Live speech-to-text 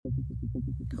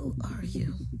Who are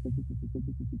you?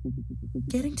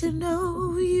 Getting to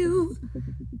know you.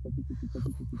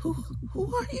 Who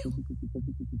are you?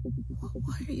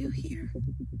 Why are you here?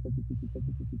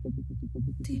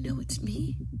 Do you know it's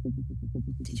me?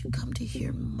 Did you come to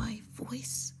hear my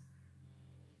voice?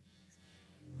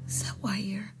 Is that why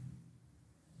you're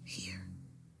here?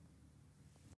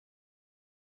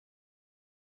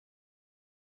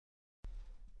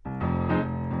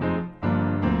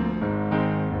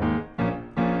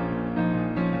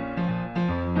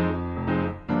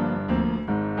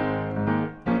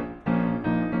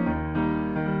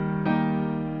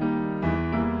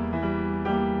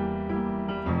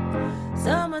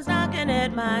 Someone's knocking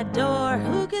at my door.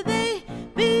 Who could they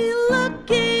be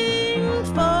looking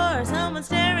for? Someone's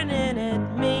staring in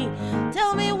at me.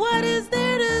 Tell me, what is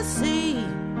there to see?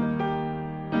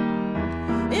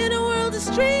 In a world of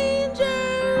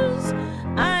strangers,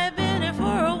 I've been here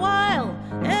for a while.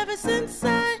 Ever since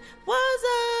I was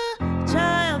a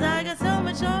child, I got so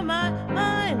much on my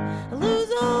mind, I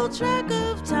lose all track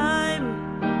of time.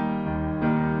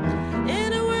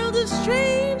 In a world of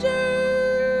strangers,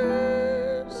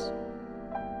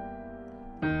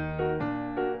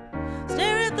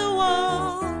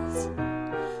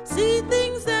 see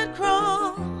things that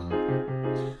crawl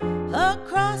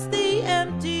across the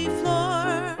empty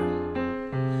floor.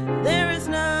 There is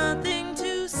nothing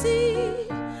to see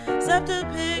except a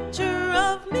picture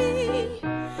of me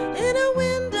in a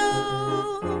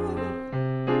window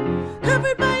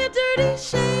covered by a dirty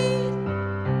shade.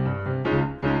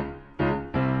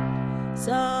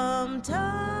 Sometimes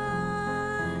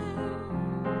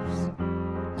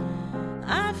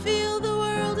I feel the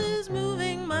world is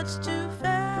moving much too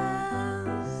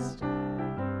fast.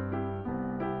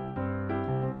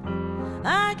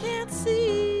 I can't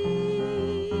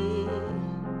see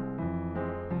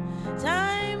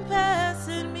time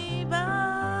passing me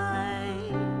by.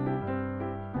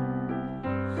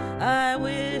 I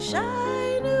wish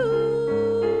I knew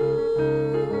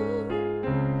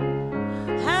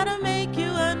how to make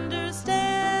you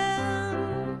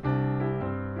understand.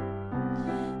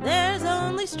 There's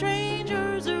only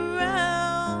strangers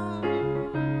around,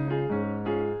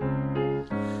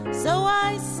 so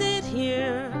I sit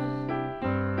here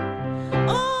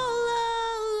all alone.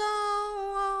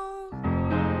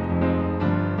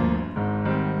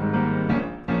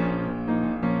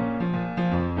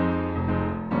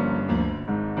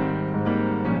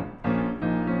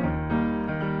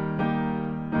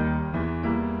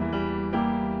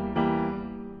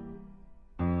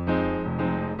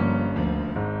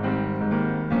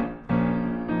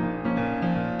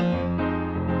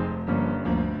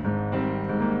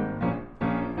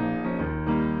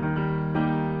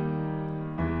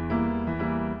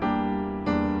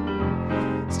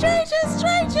 Strangers,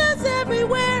 strangers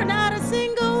everywhere, not a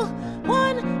single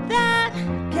one that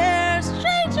cares.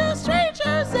 Strangers,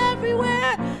 strangers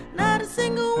everywhere, not a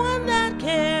single one that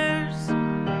cares.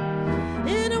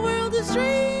 In a world of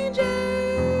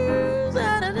strangers,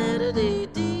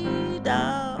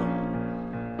 da-da-da-da-dee-dee-da.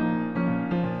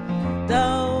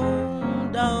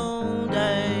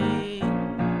 Don't-day.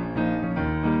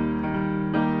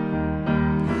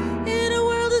 In a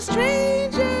world of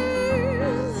strangers,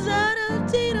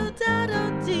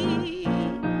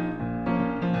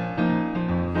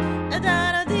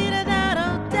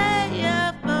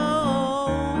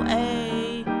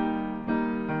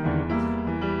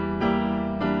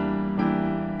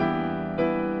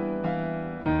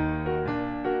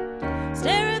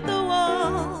 stare at the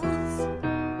walls,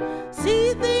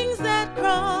 see things that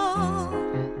crawl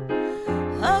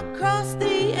across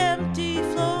the empty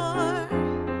floor.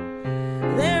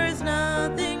 There is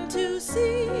nothing to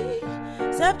see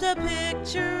except a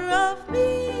picture of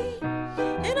me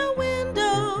in a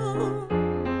window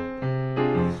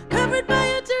covered by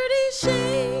a dirty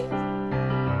shade.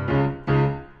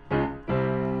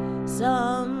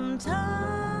 Sometimes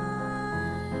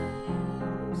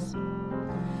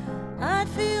I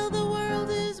feel the world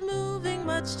is moving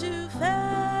much too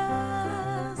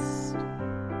fast.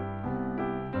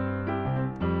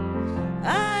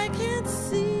 I can't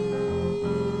see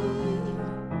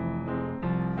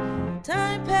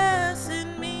time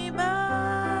passing me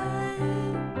by.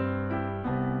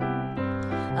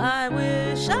 I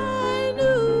wish I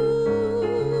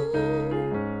knew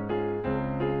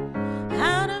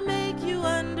how to make you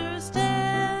understand.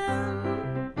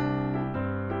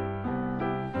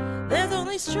 There's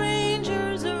only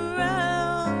strangers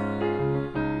around,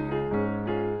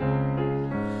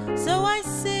 so I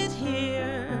sit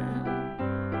here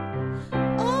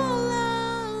all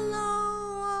alone.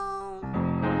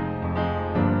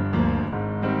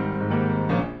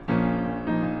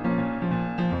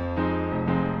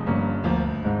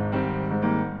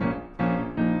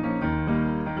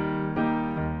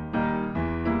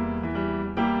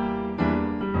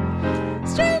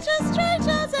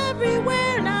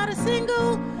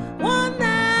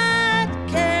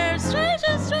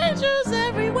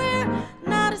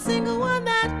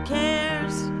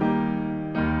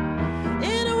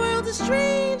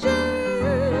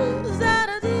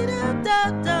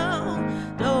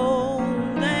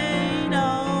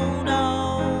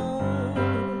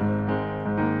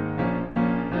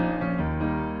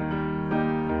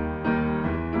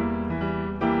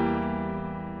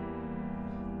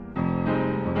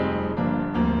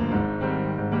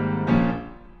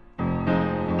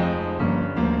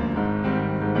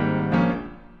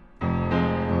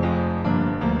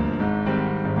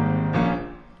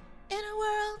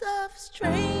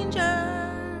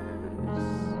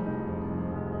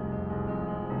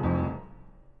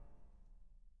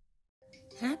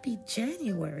 Happy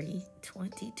January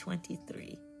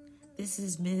 2023. This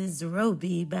is Ms.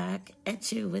 Roby back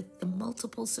at you with the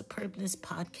Multiple Superbness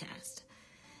podcast.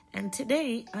 And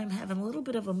today I'm having a little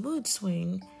bit of a mood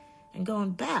swing and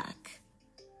going back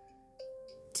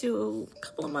to a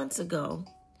couple of months ago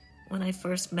when I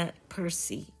first met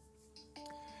Percy.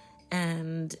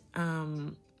 And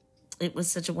it was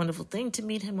such a wonderful thing to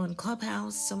meet him on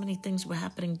Clubhouse. So many things were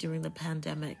happening during the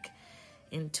pandemic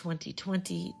in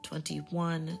 2020,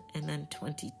 21, and then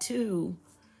 22.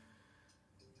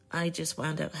 I just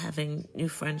wound up having new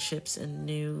friendships and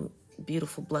new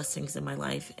beautiful blessings in my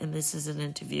life. And this is an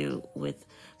interview with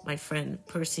my friend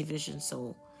Percy Vision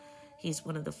Soul. He's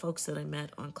one of the folks that I met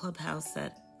on Clubhouse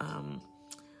that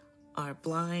are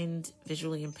blind,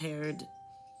 visually impaired,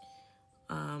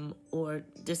 or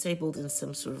disabled in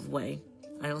some sort of way.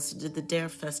 I also did the DARE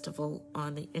Festival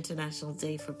on the International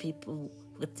Day for People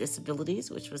with Disabilities,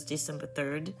 which was December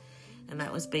 3rd, and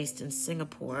that was based in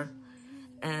Singapore.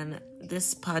 And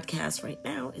this podcast right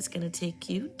now is going to take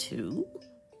you to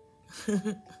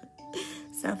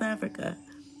South Africa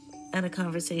and a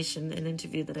conversation, an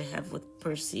interview that I have with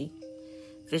Percy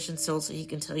Vision Soul, so he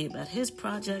can tell you about his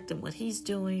project and what he's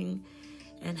doing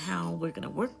and how we're going to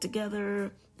work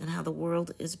together and how the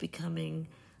world is becoming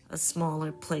a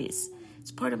smaller place.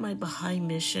 It's part of my Baha'i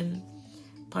mission,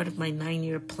 part of my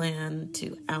 9-year plan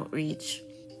to outreach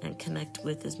and connect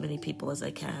with as many people as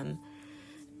I can,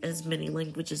 as many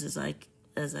languages as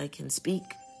I can speak.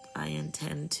 I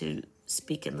intend to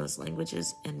speak in those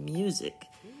languages, and music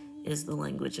is the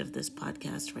language of this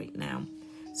podcast right now.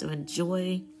 So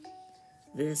enjoy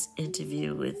this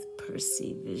interview with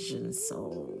Percy Vision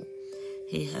Soul.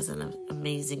 He has an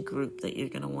amazing group that you're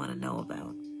going to want to know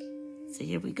about. So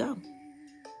here we go.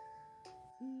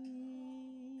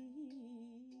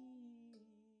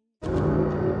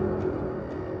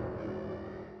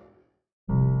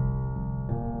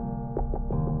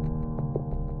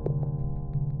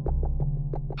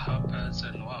 Purpose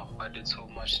and wow, I did so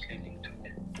much cleaning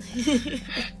today.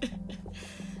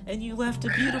 And you left a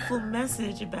beautiful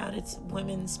message about it's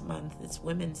Women's Month, it's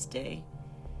Women's Day.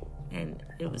 And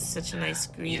it was such a nice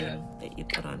greeting that you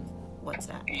put on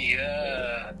WhatsApp.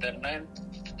 Yeah, the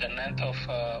 9th of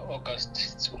August,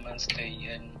 it's Women's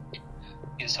Day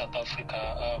in South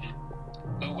Africa.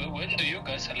 When do you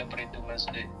guys celebrate Women's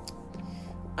Day?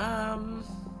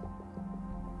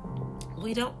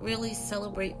 We don't really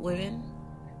celebrate women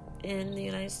in the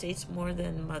United States more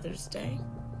than Mother's Day.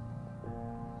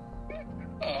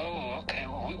 Oh, okay.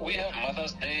 We have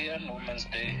Mother's Day and Women's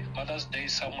Day. Mother's Day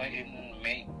is somewhere in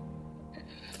May.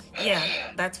 Yeah,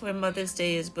 that's where Mother's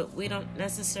Day is, but we don't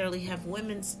necessarily have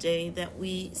Women's Day that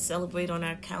we celebrate on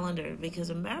our calendar because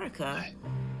America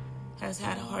has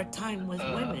had a hard time with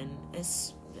women,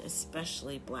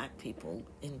 especially black people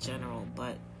in general.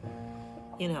 But,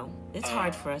 you know, it's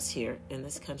hard for us here in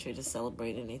this country to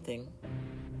celebrate anything.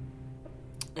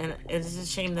 And it's a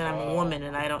shame that I'm a woman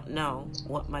and I don't know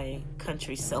what my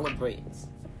country celebrates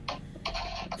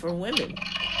for women.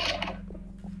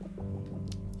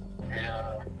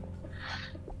 Yeah.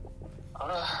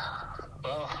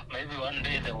 Well, maybe one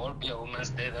day there will be a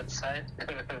Women's Day that side.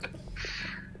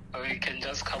 Or we can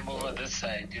just come over this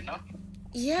side, you know?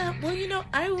 Yeah, well, you know,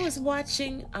 I was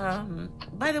watching,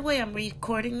 by the way, I'm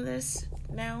recording this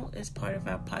now as part of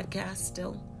our podcast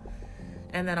still.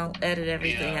 And then I'll edit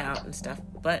everything out and stuff.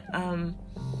 But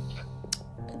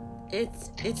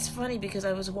it's funny because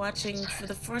I was watching, for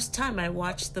the first time, I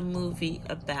watched the movie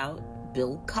about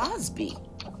Bill Cosby.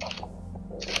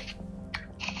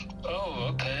 Oh,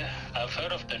 okay. I've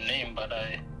heard of the name, but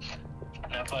I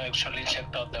never actually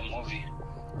checked out the movie.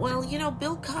 Well, you know,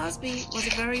 Bill Cosby was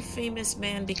a very famous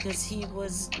man because he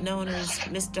was known as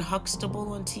Mr.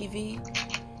 Huxtable on TV.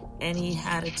 And he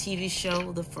had a TV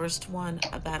show, the first one,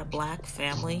 about a black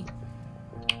family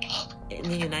in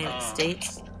the United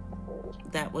States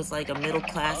that was like a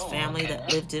middle-class family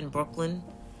that lived in Brooklyn.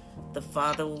 The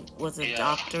father was a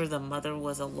doctor, the mother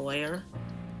was a lawyer,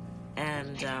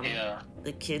 and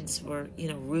the kids were, you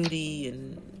know, Rudy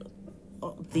and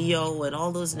Theo and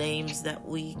all those names that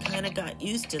we kind of got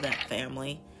used to that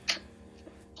family.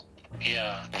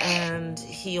 Yeah. And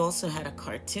he also had a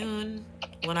cartoon.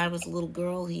 When I was a little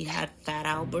girl, he had Fat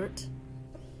Albert.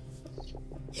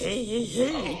 Hey,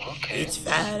 it's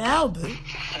Fat Albert.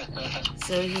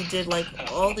 So he did like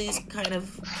all these kind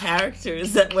of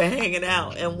characters that were hanging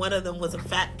out. And one of them was a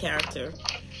fat character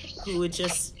who would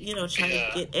just, you know, try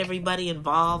to get everybody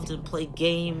involved and play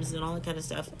games and all that kind of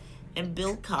stuff. And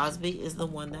Bill Cosby is the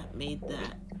one that made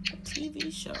that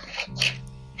TV show.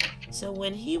 So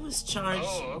when he was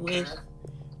charged with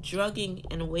drugging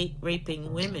and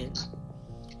raping women,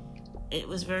 it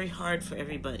was very hard for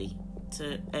everybody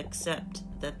to accept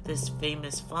that this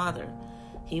famous father,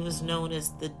 he was known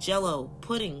as the Jell-O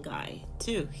pudding guy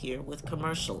too here with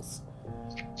commercials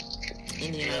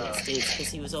in the United States,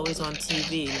 because he was always on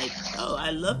TV like, oh,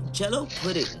 I love Jell-O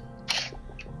pudding,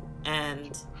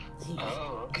 and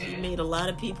he made a lot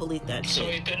of people eat that So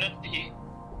shit. he didn't eat.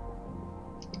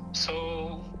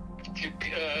 So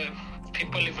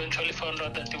people eventually found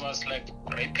out that he was like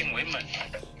raping women.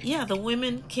 Yeah, the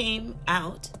women came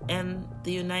out and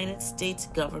the United States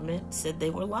government said they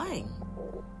were lying.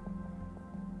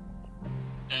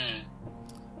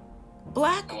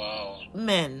 Black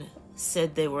men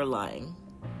said they were lying.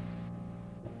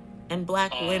 And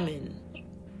black women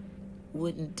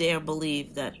wouldn't dare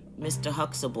believe that Mr.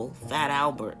 Huxtable, Fat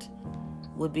Albert,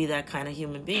 would be that kind of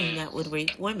human being that would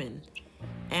rape women.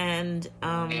 And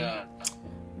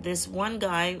this one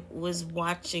guy was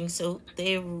watching, so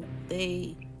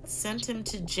they sent him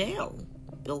to jail,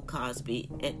 Bill Cosby,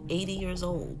 at 80 years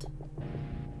old,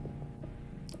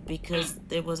 because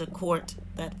there was a court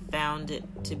that found it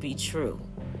to be true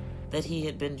that he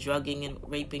had been drugging and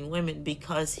raping women,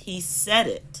 because he said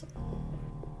it.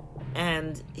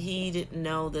 And he didn't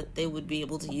know that they would be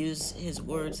able to use his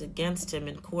words against him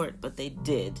in court, but they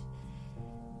did.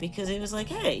 Because it was like,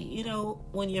 hey, you know,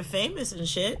 when you're famous and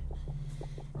shit,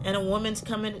 and a woman's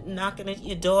coming knocking at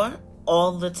your door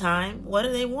all the time, what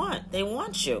do they want? They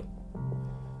want you.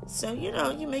 So, you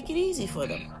know, you make it easy for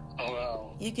them.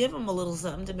 Wow. You give them a little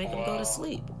something to make them go to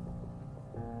sleep.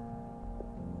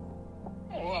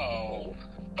 Wow.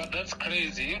 But that's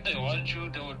crazy. If they want you,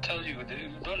 they will tell you.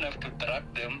 You don't have to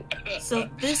drag them. So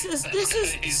this is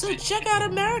so check out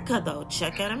America though.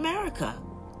 Check out America.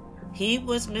 He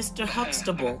was Mr.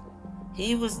 Huxtable.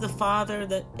 He was the father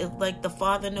that, like, the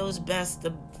father knows best.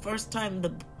 The first time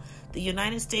the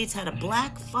United States had a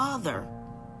black father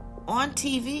on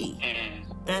TV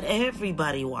that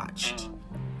everybody watched.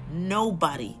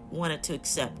 Nobody wanted to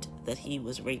accept that he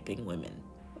was raping women.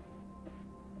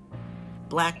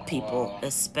 Black people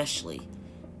especially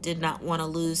did not want to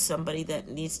lose somebody that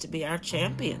needs to be our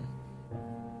champion.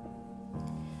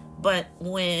 But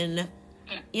when,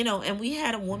 you know, and we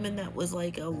had a woman that was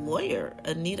like a lawyer,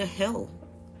 Anita Hill,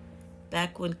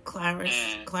 back when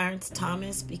Clarence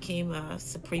Thomas became a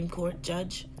Supreme Court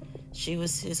judge. She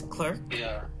was his clerk.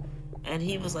 Yeah. And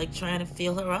he was like trying to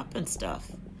feel her up and stuff.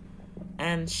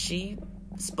 And she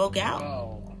spoke out.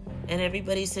 Wow. And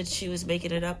everybody said she was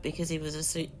making it up because he was a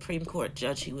Supreme Court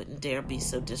judge. He wouldn't dare be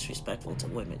so disrespectful to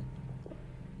women.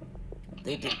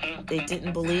 They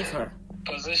didn't believe her.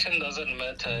 Position doesn't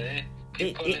matter, eh?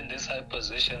 People in these high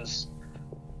positions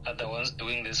are the ones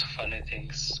doing these funny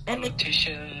things.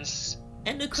 Politicians,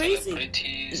 and the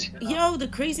celebrities. You know? The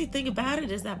crazy thing about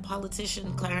it is that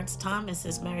politician Clarence Thomas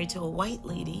is married to a white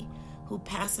lady who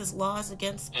passes laws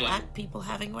against black people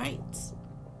having rights.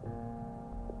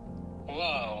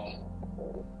 Wow.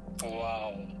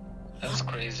 That's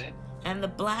crazy. And the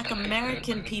black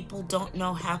American people don't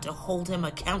know how to hold him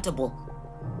accountable.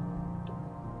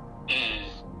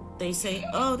 They say,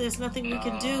 oh, there's nothing we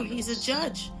can do. He's a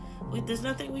judge. There's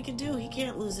nothing we can do. He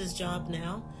can't lose his job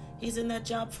now. He's in that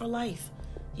job for life.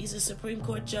 He's a Supreme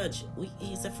Court judge.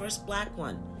 He's the first black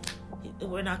one.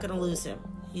 We're not going to lose him.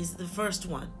 He's the first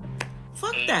one.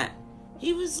 Fuck that.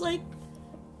 He was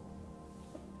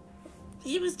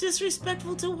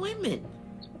disrespectful to women.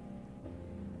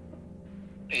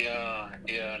 Yeah,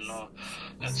 no.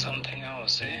 That's something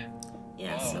else, eh?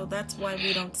 Yeah, so that's why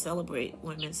we don't celebrate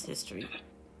women's history.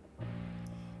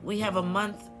 We have a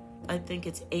month, I think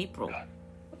it's April,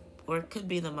 or it could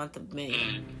be the month of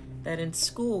May, that in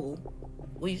school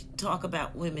we talk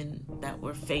about women that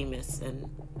were famous and,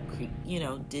 you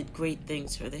know, did great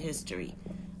things for the history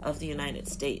of the United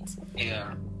States.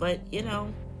 Yeah. But, you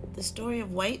know, the story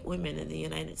of white women in the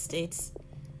United States,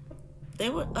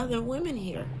 there were other women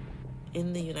here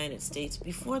in the United States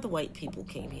before the white people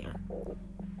came here.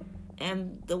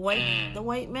 And the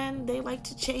white men, they like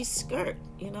to chase skirt,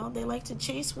 you know, they like to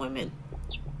chase women.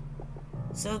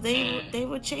 So they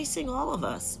were chasing all of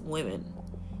us women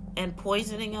and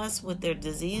poisoning us with their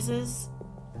diseases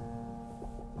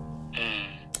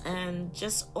and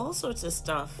just all sorts of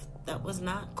stuff that was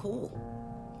not cool.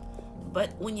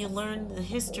 But when you learn the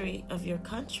history of your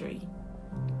country,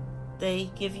 they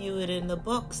give you it in the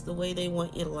books the way they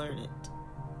want you to learn it.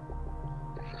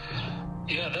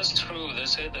 Yeah, that's true. They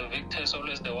say the victor is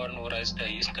always the one who writes the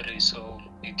history, so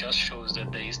it just shows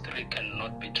that the history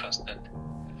cannot be trusted.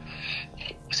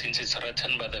 Since it's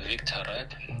written by the victor,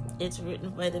 right? It's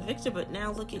written by the victor, but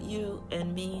now look at you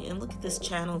and me, and look at this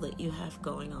channel that you have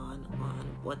going on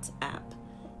WhatsApp.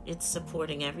 It's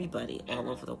supporting everybody all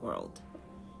over the world.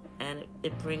 and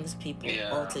it brings people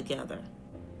all together.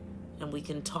 And we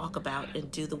can talk about and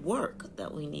do the work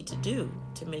that we need to do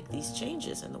to make these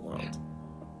changes in the world.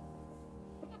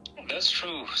 That's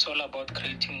true. It's all about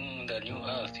creating the new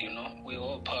earth, We're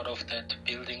all part of that,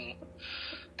 building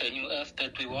the new earth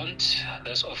that we want.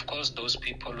 There's, of course, those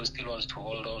people who still want to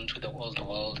hold on to the old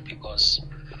world because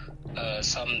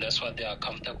some, that's what they are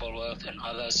comfortable with, and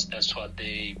others, that's what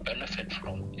they benefit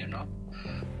from,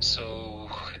 So,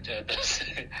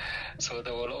 so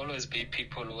there will always be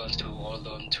people who want to hold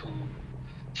on to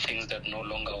things that no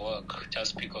longer work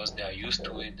just because they are used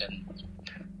to it, and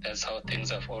that's how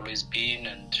things have always been.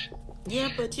 And yeah,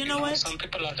 but you know what? Some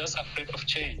people are just afraid of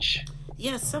change.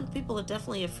 Yes, some people are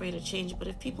definitely afraid of change, but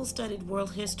if people studied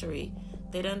world history,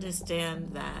 they'd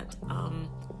understand that,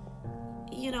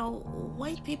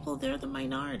 white people, they're the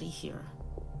minority here.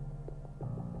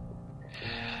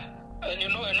 And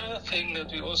another thing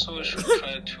that we also should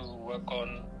try to work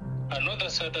on, I know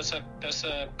there's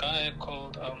a guy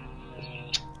called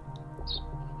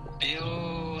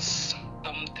Bill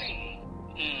something.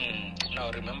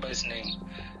 Now remember his name.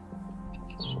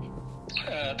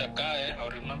 The guy,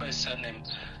 I'll remember his surname.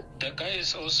 The guy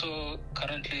is also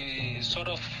currently sort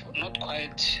of not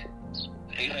quite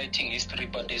rewriting history,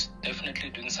 but is definitely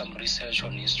doing some research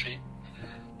on history.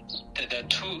 The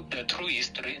true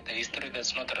history, the history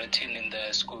that's not written in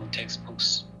the school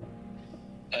textbooks.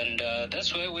 And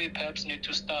that's where we perhaps need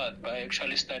to start, by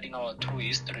actually studying our true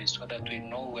history so that we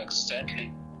know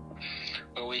exactly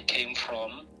where we came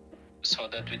from, so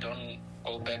that we don't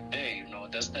go back there.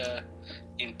 That's the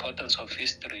importance of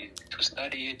history, to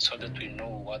study it so that we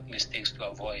know what mistakes to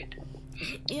avoid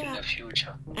in the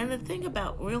future. And the thing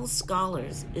about real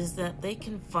scholars is that they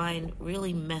can find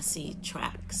really messy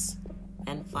tracks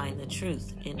and find the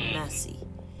truth in messy.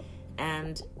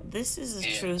 And this is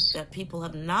a truth that people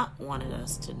have not wanted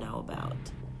us to know about,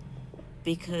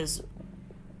 because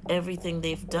everything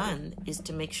they've done is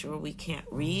to make sure we can't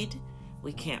read,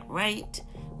 we can't write,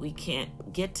 we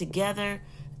can't get together.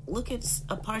 Look at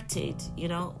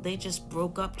apartheid, they just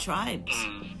broke up tribes.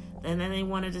 And then they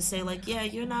wanted to say, like, yeah,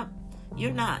 you're not, and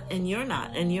you're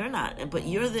not, and you're not, but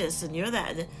you're this and you're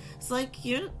that. It's like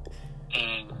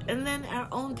and then our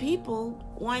own people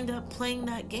wind up playing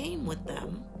that game with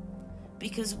them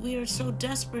because we are so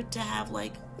desperate to have,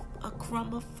 like, a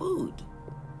crumb of food.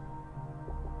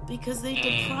 Because they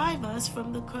deprive us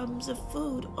from the crumbs of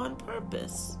food on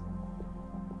purpose.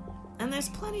 And there's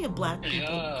plenty of black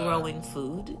people growing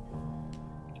food.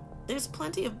 There's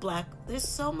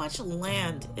so much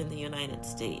land in the United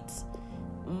States.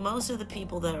 Most of the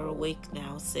people that are awake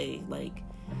now say, like,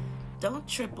 don't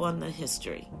trip on the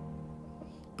history,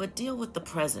 but deal with the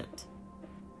present.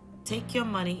 Take your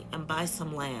money and buy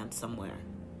some land somewhere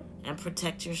and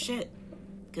protect your shit,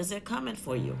 because they're coming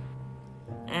for you.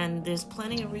 And there's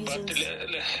plenty of reasons.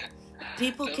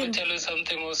 People Let can me tell you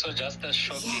something also just as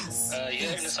shocking.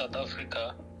 Here in South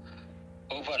Africa,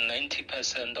 over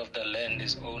 90% of the land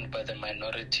is owned by the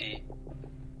minority,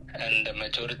 and the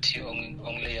majority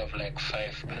only have like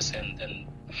 5%, and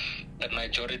the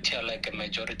majority are like a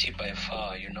majority by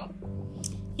far,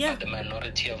 Yeah. But the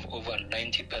minority have over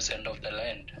 90% of the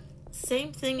land.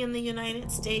 Same thing in the United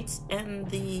States and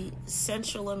the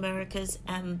Central Americas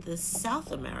and the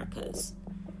South Americas.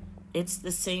 It's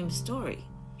the same story.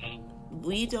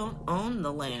 We don't own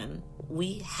the land.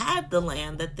 We had the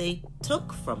land that they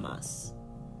took from us.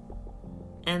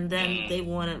 And then they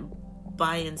want to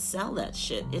buy and sell that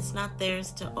shit. It's not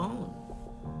theirs to own.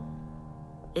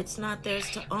 It's not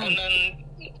theirs to own. And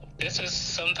then this is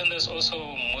something that's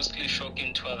also mostly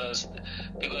shocking to others,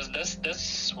 because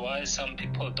that's why some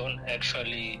people don't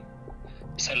actually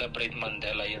celebrate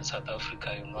Mandela in South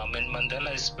Africa.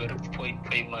 Mandela is very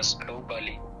famous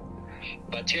globally,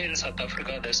 but here in South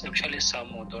Africa, there's actually some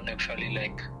who don't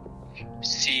actually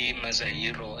see him as a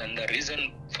hero, and the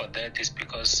reason for that is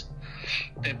because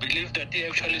they believe that he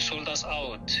actually sold us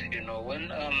out. When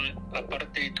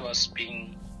apartheid was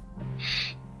being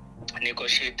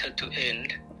negotiated to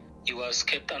end, he was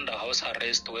kept under house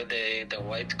arrest, where the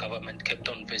white government kept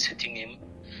on visiting him,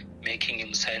 making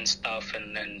him sign stuff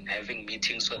and having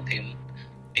meetings with him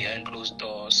behind closed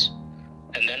doors.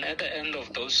 And then at the end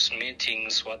of those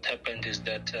meetings, what happened is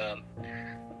that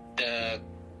the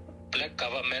black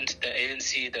government, the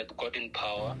ANC that got in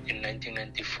power in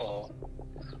 1994,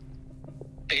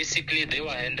 basically they were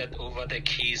handed over the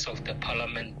keys of the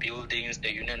parliament buildings,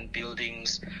 the union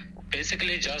buildings,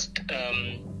 basically just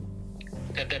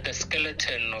the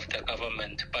skeleton of the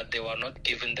government, but they were not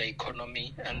given the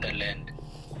economy and the land.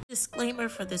 Disclaimer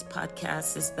for this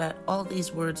podcast is that all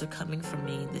these words are coming from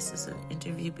me. This is an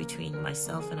interview between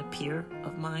myself and a peer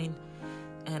of mine.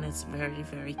 and it's very,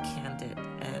 very candid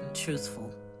and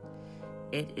truthful.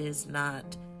 It is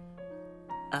not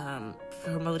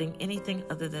promoting anything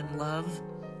other than love,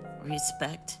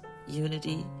 respect,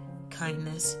 unity,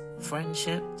 kindness,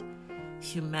 friendship,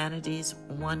 humanity's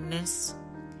oneness,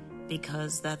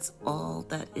 because that's all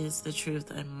that is the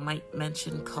truth. I might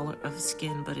mention color of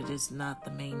skin, but it is not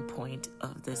the main point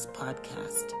of this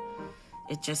podcast.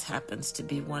 It just happens to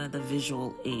be one of the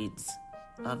visual aids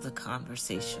of the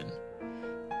conversation.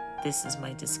 This is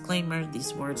my disclaimer.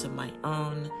 These words are my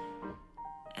own.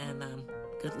 And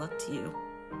good luck to you.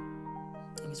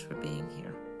 Thanks for being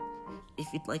here.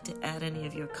 If you'd like to add any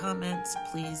of your comments,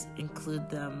 please include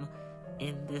them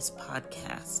in this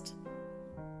podcast.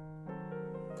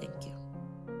 Thank you.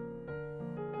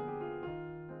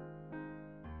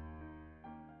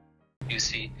 You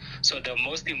see, so the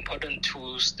most important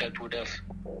tools that would have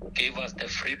gave us the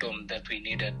freedom that we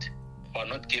needed were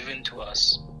not given to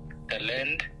us. The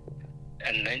land,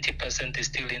 and 90% is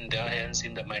still in their hands,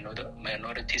 in the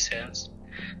minority's hands,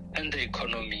 and the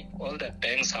economy. All the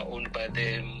banks are owned by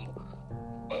them,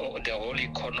 the whole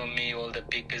economy, all the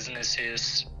big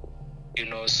businesses,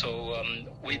 so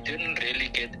we didn't really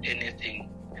get anything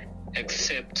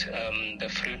except the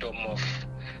freedom of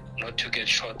not to get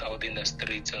shot out in the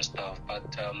streets and stuff.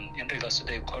 But in regards to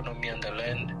the economy and the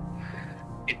land,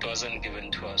 it wasn't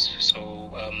given to us.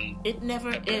 So it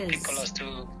never is. People are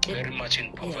still very much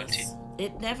in poverty. Yes,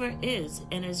 it never is.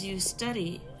 And as you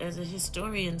study, as a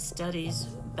historian studies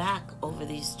back over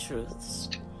these truths,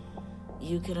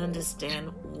 you can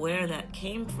understand where that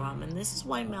came from. And this is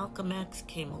why Malcolm X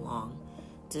came along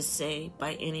to say,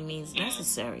 by any means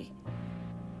necessary,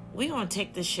 we're going to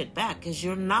take this shit back because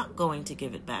you're not going to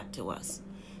give it back to us.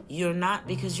 You're not,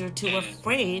 because you're too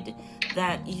afraid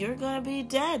that you're going to be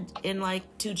dead in like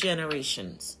 2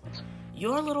 generations.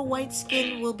 Your little white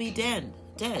skin will be dead.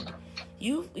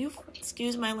 You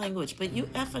excuse my language, but you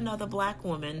F another black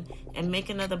woman and make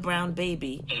another brown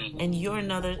baby, and you're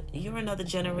another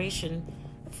generation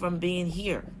from being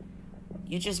here.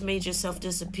 You just made yourself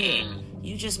disappear.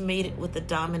 You just made it with the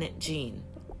dominant gene.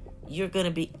 You're going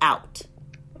to be out.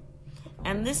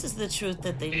 And this is the truth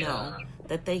that they know,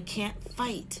 that they can't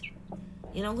fight.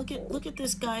 Look at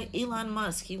this guy, Elon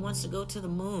Musk. He wants to go to the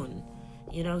moon.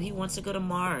 He wants to go to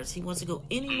Mars. He wants to go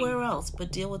anywhere else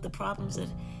but deal with the problems that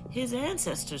his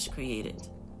ancestors created.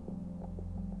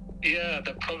 Yeah,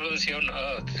 the problems here on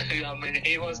Earth. I mean,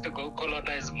 he wants to go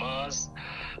colonize Mars.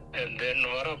 And then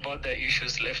what about the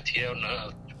issues left here on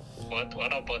Earth? What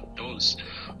about those?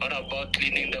 What about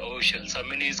cleaning the oceans? I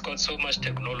mean, he's got so much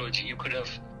technology. You could have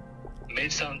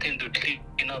made something to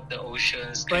clean up the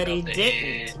oceans. But he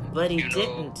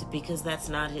didn't, because that's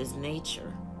not his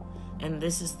nature. And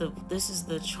this is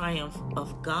the triumph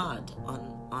of God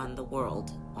on the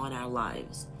world, on our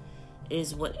lives,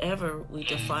 is whatever we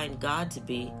define God to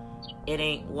be, it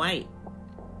ain't white.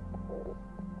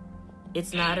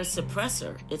 It's not a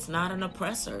suppressor. It's not an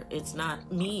oppressor. It's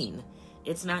not mean.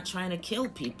 It's not trying to kill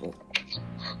people.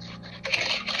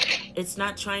 It's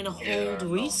not trying to hold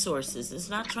resources. It's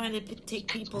not trying to take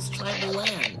people's tribal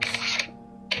lands.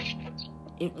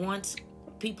 It wants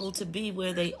people to be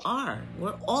where they are.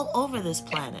 We're all over this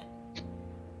planet.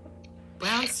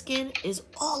 Brown skin is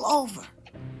all over.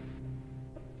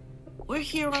 We're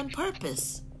here on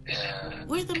purpose.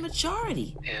 We're the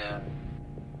majority.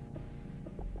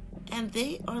 And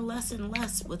they are less and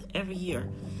less with every year.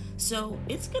 So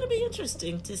it's going to be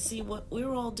interesting to see what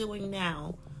we're all doing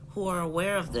now who are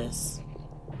aware of this,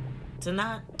 to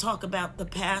not talk about the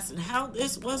past and how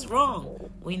this was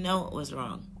wrong. We know it was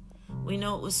wrong. We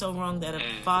know it was so wrong that a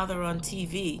father on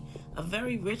TV, a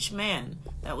very rich man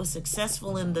that was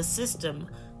successful in the system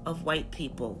of white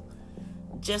people,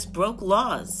 just broke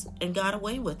laws and got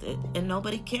away with it, and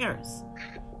nobody cares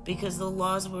because the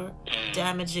laws were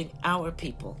damaging our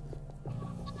people.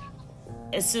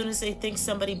 As soon as they think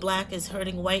somebody black is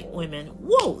hurting white women,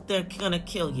 whoa, they're gonna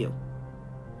kill you.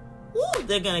 Woo,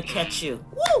 they're gonna catch you.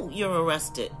 Woo, you're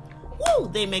arrested. Woo,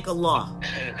 they make a law.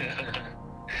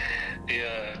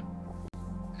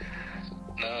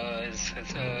 No, it's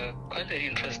quite an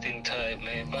interesting time,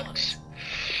 man. But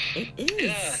it is.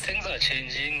 Yeah, things are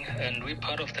changing, and we're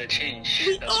part of the change.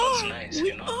 That's what's nice,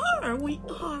 We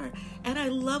are. And I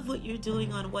love what you're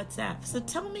doing on WhatsApp. So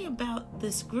tell me about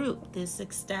this group, this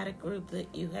ecstatic group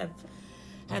that you have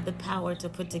had the power to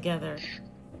put together.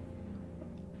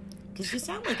 Because you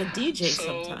sound like a DJ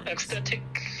sometimes.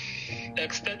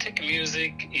 Ecstatic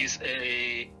Music is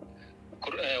a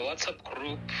WhatsApp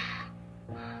group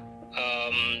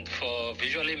for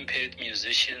visually impaired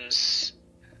musicians,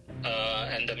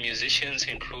 and the musicians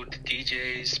include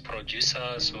DJs,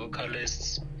 producers,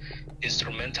 vocalists,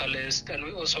 instrumentalists, and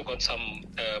we also got some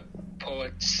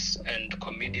poets and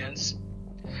comedians,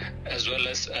 as well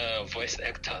as voice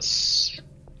actors.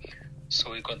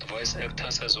 So we got voice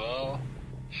actors as well,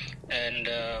 and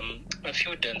a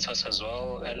few dancers as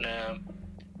well, and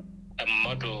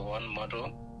one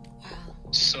model.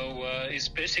 Wow. So it's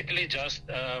basically just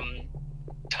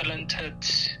talented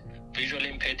visually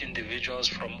impaired individuals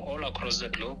from all across the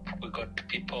globe. We got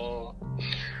people,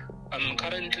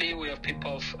 currently we have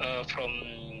people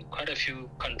from quite a few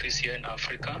countries here in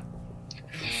Africa,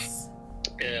 Yes.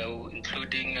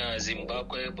 including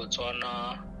Zimbabwe,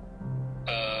 Botswana,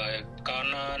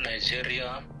 Ghana,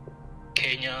 Nigeria,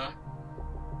 Kenya,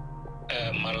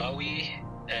 Malawi,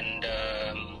 and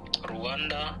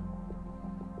Rwanda.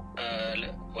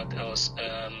 What else?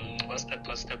 What's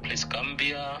the place?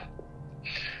 Gambia.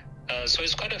 So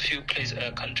it's quite a few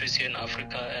countries here in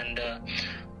Africa, and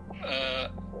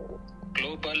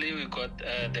globally we got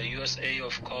the USA,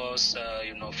 of course,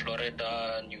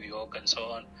 Florida, New York, and so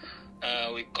on.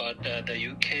 We got the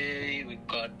UK, we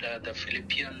got the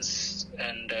Philippines,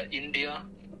 and India,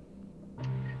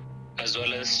 as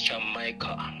well as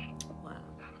Jamaica. Wow.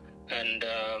 And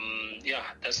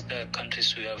that's the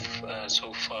countries we have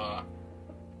so far,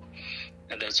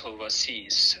 and that's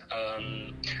overseas.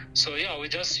 So we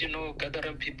just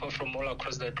gathering people from all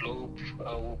across the globe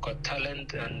who got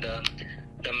talent, and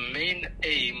the main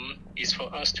aim is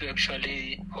for us to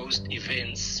actually host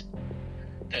events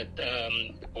that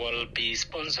will be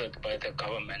sponsored by the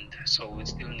government. So we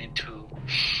still need to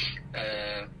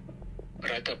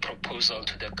write a proposal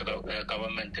to the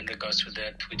government in regards to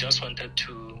that. We just wanted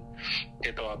to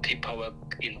get our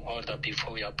paperwork in order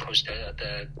before we approach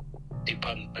the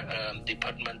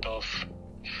Department of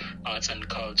Arts and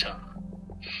Culture.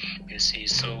 You see,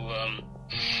 so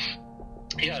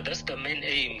that's the main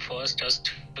aim for us,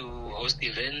 just to host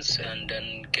events and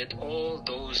then get all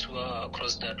those who are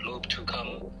across the globe to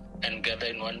come and gather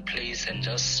in one place and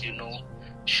just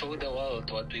show the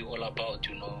world what we're all about,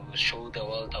 show the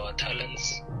world our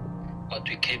talents, what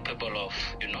we're capable of,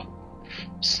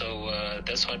 So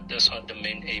that's what the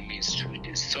main aim is.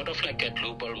 It's sort of like a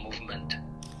global movement.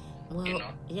 Well,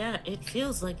 yeah, it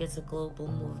feels like it's a global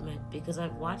movement because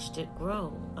I've watched it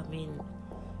grow. I mean,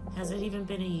 has it even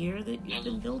been a year that you've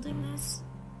been building this?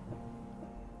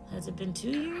 Has it been 2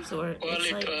 years, or Well,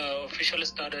 it's like officially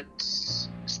started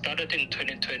in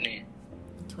 2020.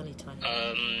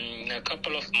 2020? A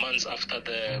couple of months after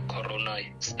the corona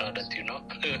started,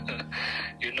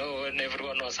 when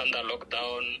everyone was under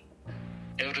lockdown,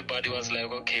 everybody was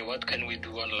like, okay, what can we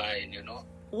do online,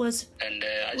 And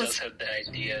I just had the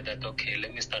idea that, okay,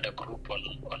 let me start a group on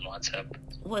WhatsApp.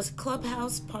 Was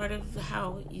Clubhouse part of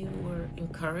how you were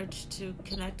encouraged to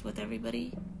connect with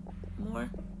everybody more?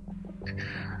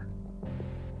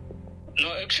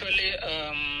 No, actually,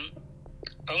 I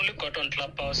only got on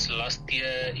Clubhouse last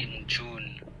year in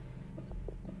June.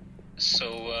 So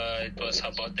it was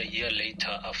about a year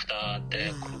later after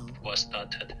the group was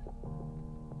started.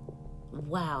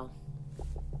 Wow.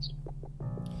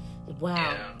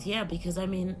 Yeah, because I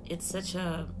mean, it's such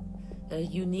a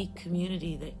unique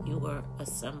community that you are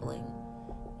assembling,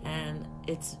 and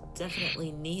it's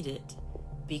definitely needed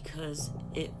because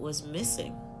it was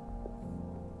missing.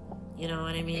 You know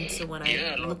what I mean? So when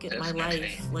I look at my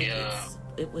life,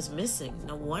 it was missing.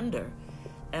 No wonder.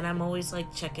 And I'm always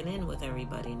like checking in with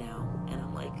everybody now, and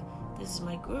I'm like, this is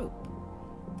my group.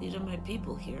 These are my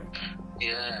people here.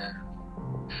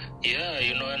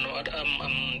 And what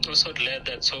I'm also glad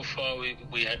that so far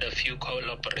we had a few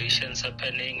collaborations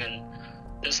happening, and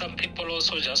there's some people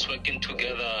also just working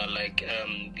together, like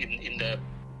in the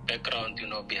background,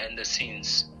 behind the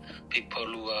scenes, people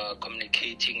who are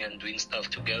communicating and doing stuff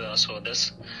together. So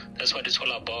that's what it's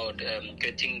all about,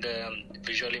 getting the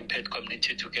visually impaired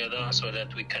community together so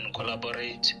that we can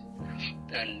collaborate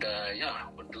and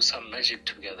we'll do some magic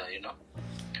together,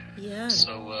 Yeah,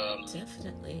 so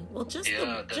definitely. Well, just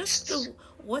the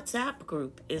WhatsApp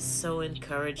group is so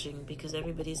encouraging because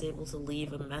everybody's able to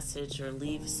leave a message or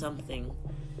leave something,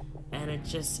 and it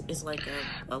just is like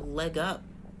a leg up.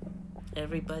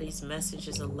 Everybody's message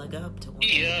is a leg up to one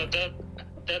another.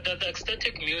 The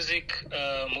ecstatic music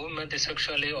movement is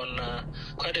actually on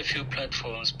quite a few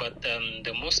platforms, but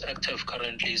the most active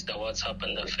currently is the WhatsApp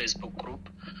and the Facebook group.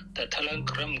 The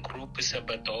Telegram group is a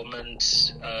bit dormant.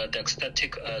 The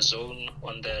ecstatic zone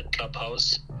on the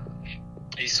Clubhouse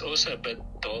is also a bit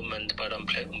dormant, but I'm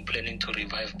planning to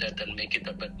revive that and make it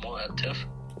a bit more active.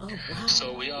 Oh, wow.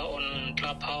 So we are on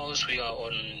Clubhouse, we are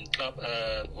on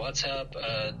WhatsApp,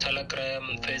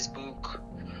 Telegram, Facebook,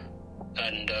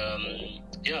 and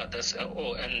that's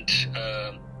and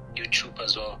YouTube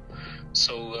as well.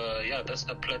 So that's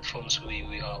the platforms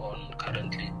we are on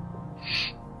currently.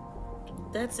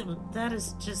 That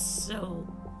is just so,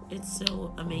 it's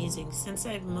so amazing. Since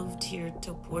I've moved here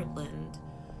to Portland,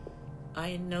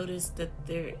 I noticed that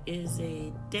there is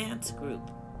a dance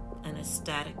group, an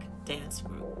ecstatic dance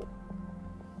group.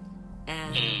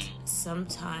 And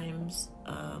sometimes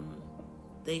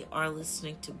they are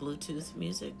listening to Bluetooth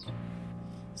music,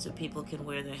 so people can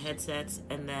wear their headsets,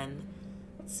 and then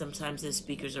sometimes the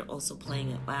speakers are also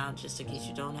playing it loud just in case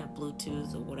you don't have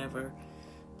Bluetooth or whatever.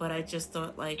 But I just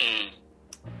thought, like,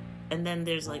 and then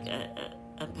there's like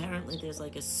apparently there's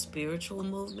like a spiritual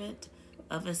movement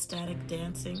of ecstatic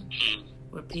dancing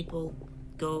where people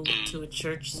go to a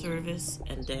church service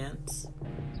and dance.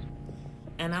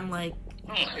 And I'm like,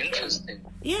 oh, interesting.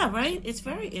 Yeah, right? It's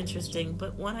very interesting.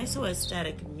 But when I saw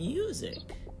ecstatic music,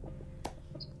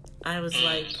 I was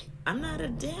like, I'm not a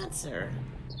dancer.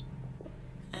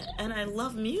 And I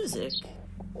love music.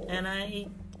 And I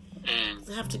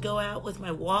have to go out with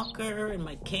my walker and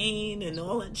my cane and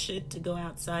all that shit to go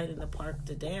outside in the park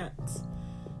to dance.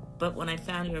 But when I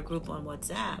found your group on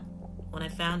WhatsApp, when I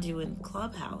found you in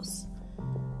Clubhouse,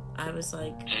 I was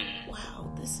like,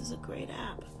 wow, this is a great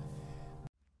app.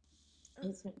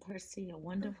 Isn't Percy a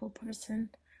wonderful person?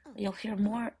 You'll hear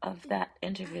more of that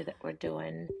interview that we're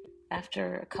doing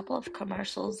after a couple of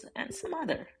commercials and some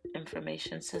other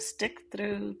information. So stick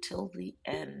through till the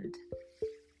end.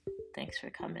 Thanks for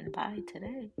coming by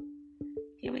today.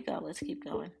 Here we go. Let's keep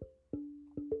going.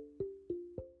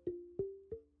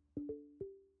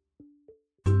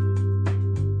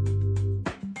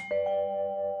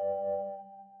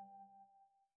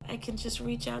 I can just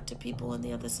reach out to people on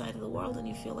the other side of the world and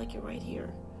you feel like you're right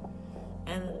here.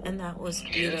 And that was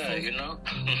beautiful. Yeah, you know.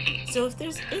 So if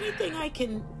there's anything I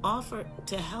can offer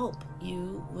to help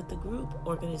you with the group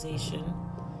organization,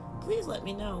 please let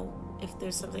me know if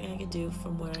there's something I can do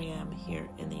from where I am here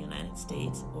in the United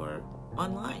States or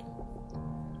online.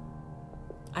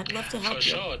 I'd love to help you.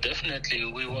 For sure,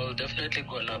 definitely. We will definitely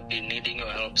gonna be needing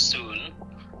your help soon.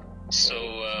 So,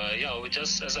 we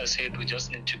just, as I said, we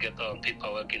just need to get our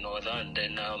paperwork in order and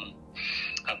then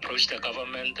approach the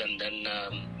government. And then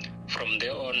from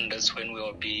there on, that's when we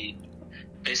will be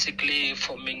basically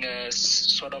forming a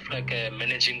sort of like a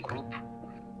managing group.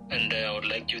 And I would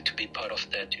like you to be part of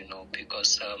that, you know,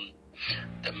 because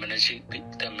the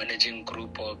managing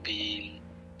group will be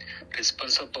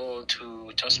responsible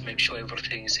to just make sure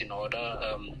everything is in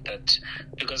order.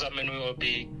 Because we will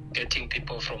be getting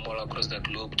people from all across the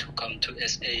globe to come to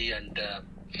SA and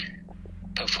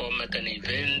perform at an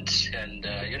event, and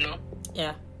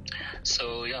Yeah.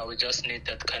 So we just need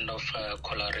that kind of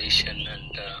collaboration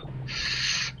and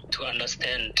to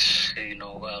understand,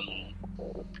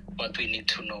 what we need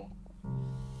to know.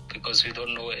 Because we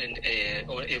don't know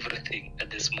everything at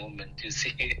this moment, you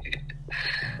see.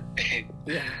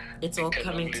 Yeah, it's all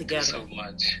coming together. So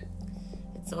much.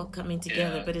 It's all coming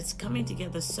together, but it's coming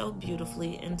together so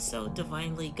beautifully and so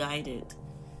divinely guided.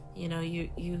 You know, you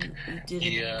did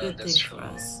a good thing for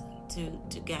us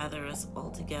to gather us all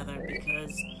together,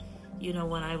 because, you know,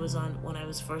 when I was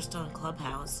first on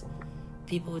Clubhouse,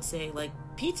 people would say, like,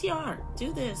 PTR,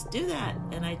 do this, do that,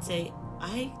 and I'd say,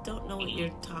 I don't know what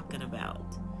you're talking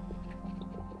about.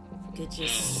 Could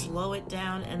just slow it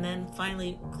down. And then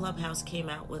finally Clubhouse came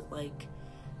out with like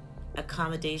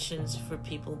accommodations for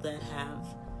people that have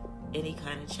any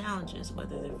kind of challenges,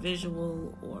 whether they're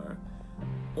visual or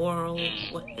oral,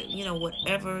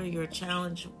 whatever your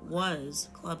challenge was,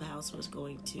 Clubhouse was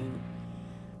going to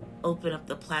open up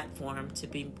the platform to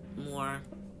be more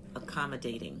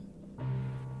accommodating.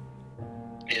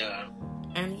 Yeah.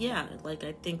 And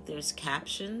I think there's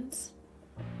captions,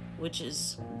 which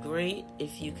is great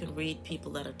if you can read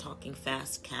people that are talking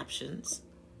fast captions.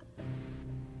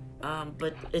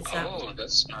 But it's not. Oh,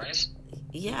 that's nice.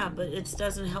 Yeah, but it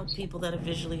doesn't help people that are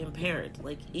visually impaired.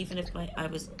 Like, even if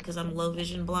because I'm low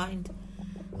vision blind,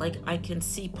 like, I can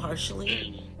see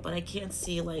partially, but I can't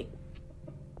see, like,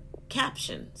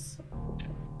 captions.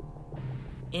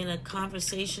 In a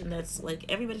conversation that's, like,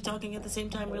 everybody talking at the same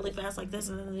time really fast like this,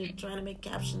 and then they're trying to make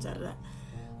captions out of that.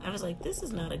 I was like, this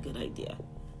is not a good idea.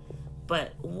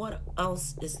 But what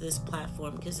else is this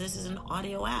platform? Because this is an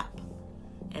audio app.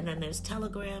 And then there's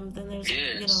Telegram. Then there's,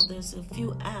 there's a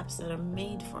few apps that are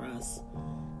made for us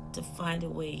to find a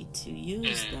way to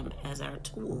use them as our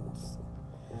tools.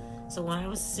 So when I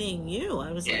was seeing you,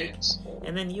 I was like,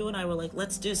 and then you and I were like,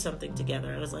 let's do something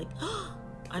together. I was like, oh,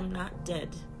 I'm not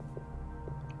dead.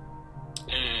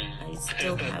 I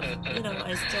still have,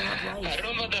 life. I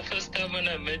remember the first time when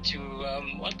I met you,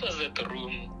 what was that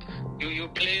room? You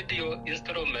played your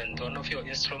instrument, one of your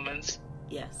instruments?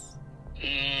 Yes.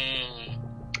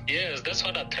 Yes, that's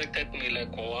what attracted me.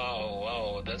 Like,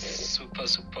 wow, that's super,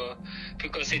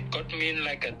 because it got me in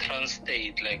like a trance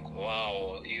state. Like,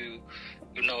 wow, you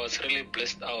know, I was really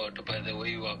blessed out by the way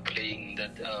you were playing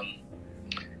that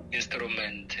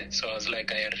instrument. So I was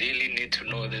like, I really need to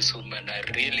know this woman. I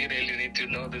really need to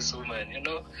know this woman, you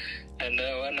know. And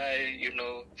when I, you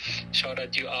know,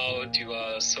 shouted you out, you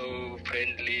are so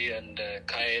friendly and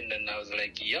kind, and I was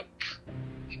like, yep,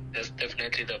 that's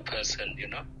definitely the person, you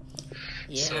know.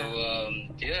 Yeah. So,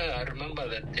 I remember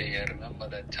that day. I remember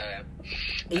that time.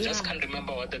 I just can't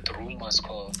remember what that room was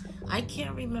called. I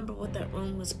can't remember what that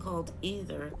room was called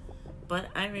either, but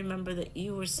I remember that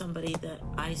you were somebody that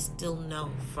I still know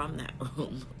from that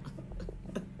room.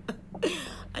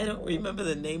 I don't remember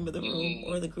the name of the room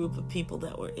or the group of people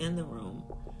that were in the room,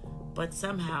 but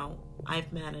somehow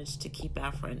I've managed to keep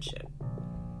our friendship.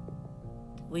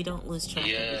 We don't lose track of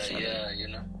each other. Yeah, you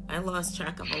know. I lost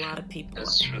track of a lot of people,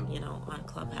 That's true. you know, on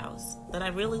Clubhouse that I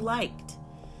really liked.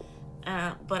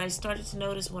 But I started to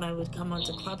notice when I would come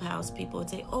onto Clubhouse, people would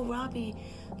say, "Oh, Robbie,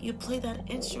 you play that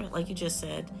instrument like you just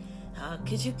said.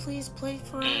 Could you please play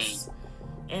for us?"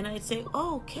 And I'd say,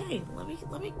 "Oh, okay,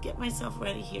 let me get myself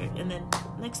ready here." And then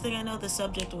next thing I know, the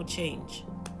subject would change,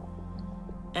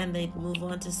 and they'd move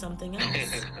on to something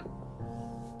else.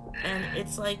 And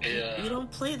it's like you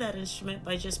don't play that instrument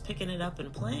by just picking it up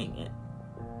and playing it.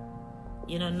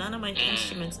 You know, none of my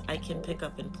instruments I can pick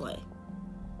up and play.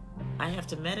 I have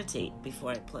to meditate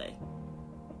before I play.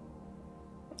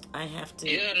 I have to...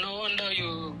 Yeah, no wonder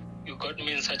you got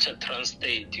me in such a trance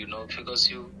state, you know,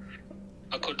 because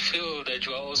I could feel that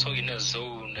you are also in a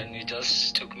zone, and you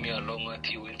just took me along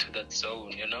with you into that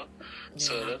zone, you know? Yeah.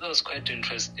 So that was quite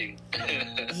interesting.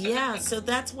 Yeah, so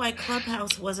that's why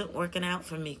Clubhouse wasn't working out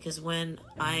for me, because when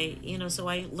I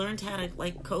learned how to,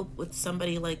 like, cope with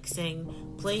somebody, like,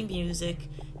 saying, play music,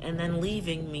 and then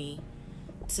leaving me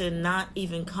to not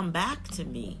even come back to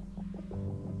me,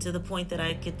 to the point that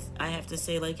I have to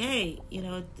say, like, hey, you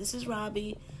know, this is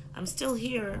Robbie, I'm still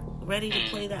here, ready to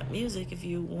play that music if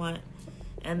you want.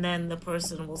 And then the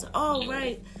person will say, oh,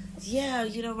 right, yeah,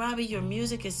 you know, Robbie, your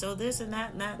music is so this and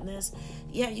that and that and this.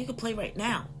 Yeah, you can play right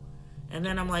now. And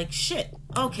then I'm like, shit,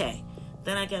 okay.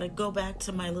 Then I got to go back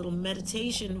to my little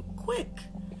meditation quick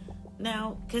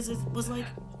now, because it was like,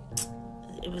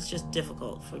 it was just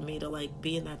difficult for me to, like,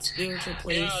 be in that spiritual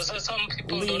place. Yeah, so some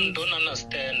people don't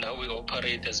understand how we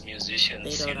operate as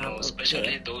musicians, you know,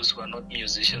 especially those who are not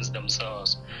musicians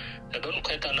themselves. They don't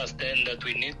quite understand that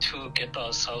we need to get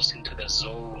ourselves into the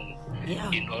zone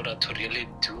in order to really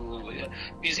do.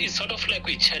 It's sort of like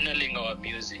we're channeling our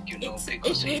music, you know,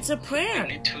 because it's a prayer.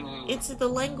 We need to, it's the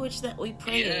language that we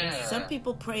pray in. Some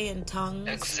people pray in tongues.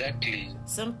 Exactly.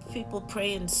 Some people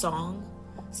pray in song.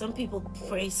 Some people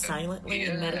pray silently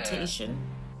in meditation.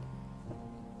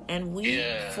 And we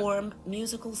form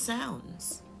musical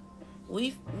sounds.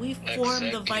 We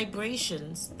form the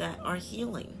vibrations that are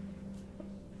healing.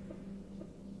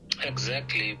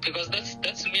 Exactly, because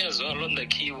that's me as well on the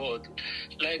keyboard.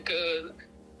 Like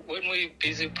when we're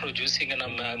busy producing and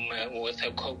I'm with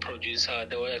a co-producer,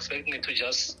 they were expecting me to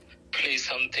just play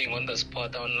something on the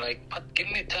spot. I'm like, but give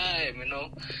me time, you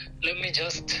know. Let me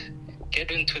just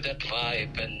get into that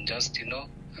vibe and just, you know.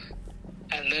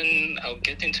 And then I'll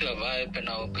get into the vibe and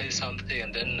I'll play something,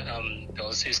 and then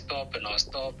they'll say stop and I'll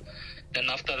stop. Then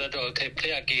after that, okay,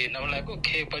 play again. I'm like,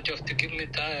 okay, but you have to give me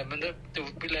time. And they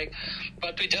would be like,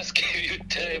 but we just gave you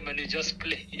time and you just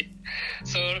play.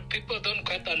 So people don't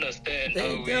quite understand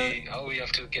how we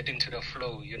have to get into the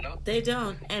flow, you know? They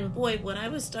don't. And boy, when I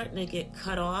was starting to get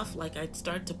cut off, like I'd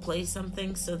start to play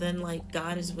something, so then like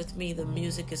God is with me, the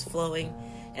music is flowing,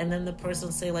 and then the person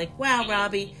would say like, wow,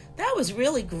 Robbie, that was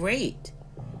really great.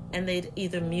 And they'd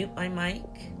either mute my mic,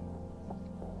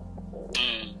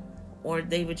 or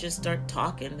they would just start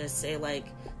talking to say like,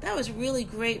 that was really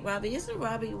great, Robbie. Isn't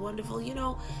Robbie wonderful? You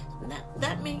know,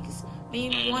 that makes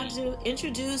me want to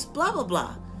introduce blah, blah,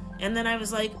 blah. And then I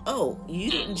was like, oh, you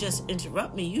didn't just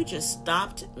interrupt me. You just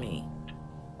stopped me.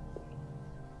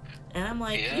 And I'm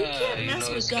like, you can't mess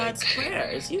with God's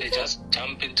prayers. They just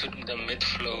jump into the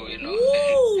mid-flow, you know,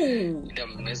 in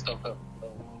the midst of a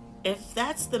flow. If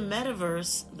that's the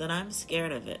metaverse, then I'm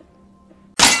scared of it.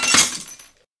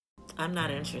 I'm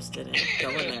not interested in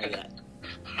going there yet.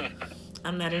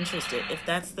 I'm not interested. If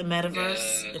that's the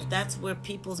metaverse, if that's where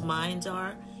people's minds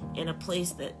are in a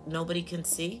place that nobody can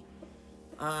see,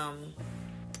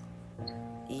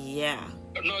 yeah.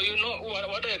 No, you know,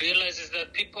 what I realize is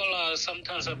that people are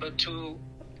sometimes a bit too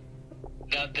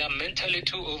they're mentally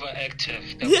too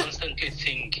overactive. They're constantly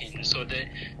thinking, so they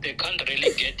can't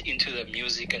really get into the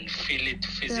music and feel it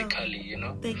physically. You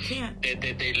know, they can't.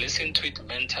 They listen to it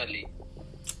mentally.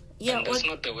 Yeah, and that's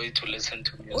not the way to listen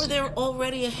to music. Or they're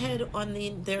already ahead on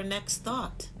their next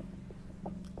thought.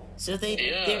 So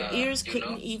their ears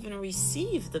couldn't even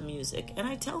receive the music. And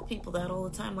I tell people that all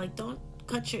the time, like, don't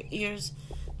cut your ears,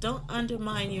 don't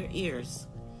undermine your ears.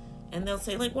 And they'll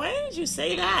say, like, why did you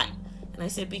say that? And I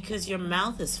say, because your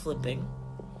mouth is flipping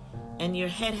and your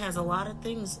head has a lot of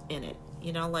things in it.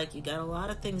 You know, like, you got a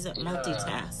lot of things that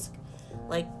multitask.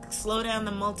 Like, slow down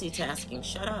the multitasking.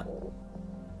 Shut up.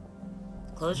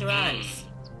 Close your eyes.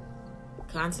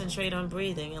 Concentrate on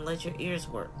breathing and let your ears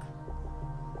work.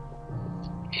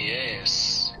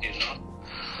 Yes, you know.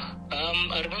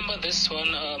 I remember this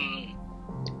one.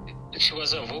 She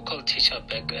was a vocal teacher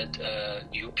back at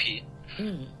UP.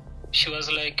 She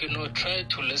was like, you know, try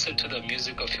to listen to the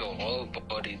music of your whole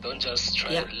body. Don't just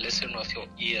try to listen with your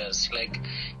ears. Like,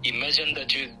 imagine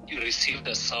that you receive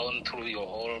the sound through your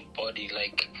whole body.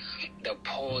 Like, the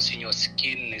pores in your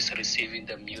skin is receiving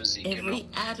the music. Every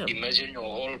atom. Imagine your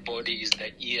whole body is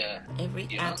the ear. Every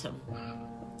atom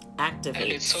activates.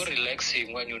 And it's so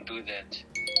relaxing when you do that.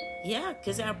 Yeah,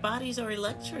 because our bodies are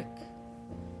electric.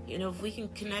 You know, if we can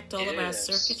connect all of our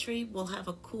circuitry, we'll have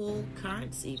a cool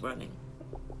currency running.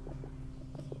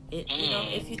 You know,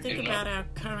 if you think about our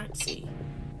currency,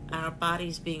 our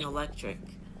bodies being electric,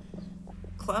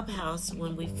 Clubhouse,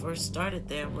 when we first started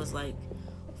there, was like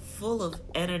full of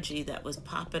energy that was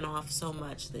popping off so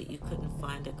much that you couldn't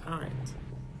find a current.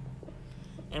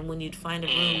 And when you'd find a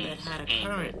room that had a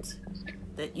current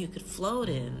that you could float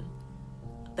in,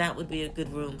 that would be a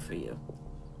good room for you.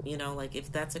 You know, like, if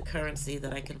that's a currency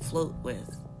that I can float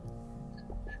with.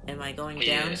 Am I going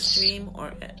downstream,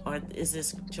 or is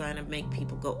this trying to make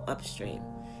people go upstream?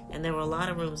 And there were a lot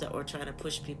of rooms that were trying to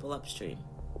push people upstream.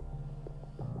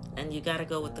 And you got to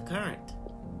go with the current.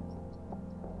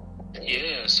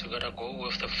 Yes, you got to go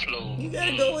with the flow. You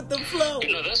got to go with the flow.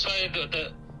 You know, that's why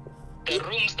the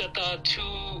rooms that are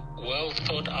too well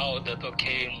thought out, that,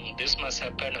 okay, this must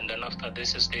happen, and then after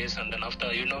this is this, and then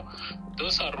after, you know,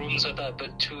 those are rooms that are a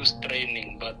bit too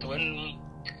straining. But when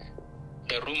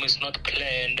the room is not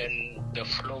planned and the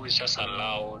flow is just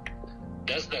allowed,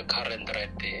 that's the current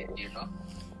right there, you know?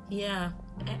 Yeah,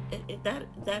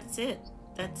 that's it.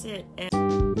 That's it.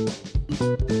 And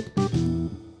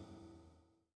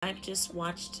I've just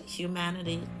watched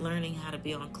humanity learning how to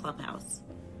be on Clubhouse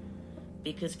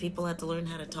because people had to learn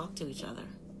how to talk to each other.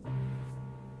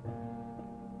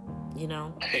 You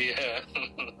know? Yeah.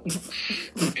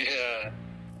 Yeah.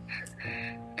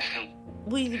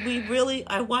 We really,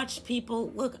 I watch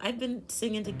people, look, I've been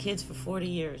singing to kids for 40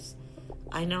 years.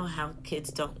 I know how kids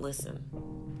don't listen.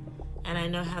 And I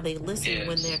know how they listen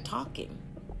when they're talking.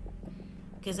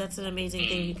 Because that's an amazing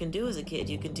thing you can do as a kid.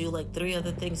 You can do like 3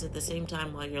 other things at the same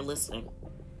time while you're listening.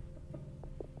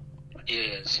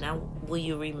 Yes. Now, will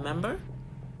you remember?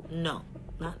 No,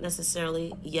 not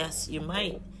necessarily. Yes, you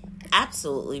might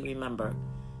absolutely remember.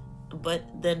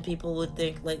 But then people would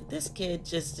think, like, this kid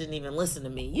just didn't even listen to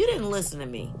me. You didn't listen to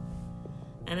me.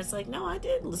 And it's like, no, I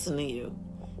did listen to you.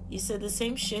 You said the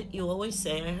same shit you always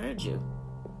say. I heard you.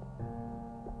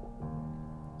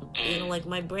 You know, like,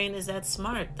 my brain is that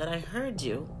smart that I heard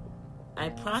you. I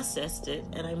processed it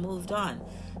and I moved on.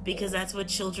 Because that's what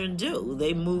children do.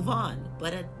 They move on.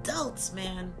 But adults,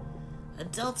 man,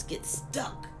 adults get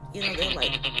stuck. You know, they're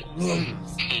like,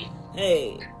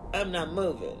 hey, I'm not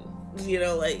moving. You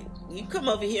know, like, you come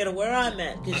over here to where I'm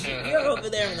at because you're over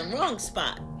there in the wrong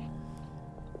spot.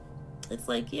 It's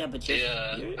like, yeah, but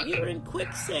you're in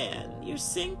quicksand. You're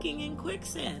sinking in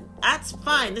quicksand. That's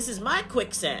fine. This is my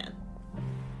quicksand.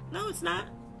 No, it's not.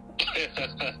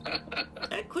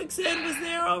 That quicksand was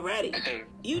there already.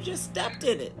 You just stepped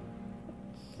in it.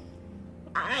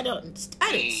 I didn't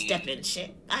step in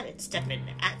shit. I didn't step in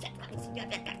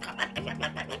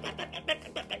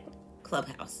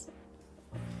Clubhouse.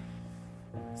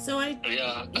 So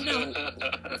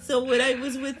so when I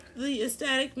was with the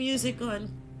ecstatic music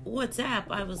on WhatsApp,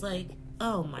 I was like,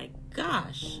 oh my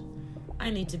gosh, I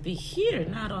need to be here,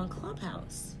 not on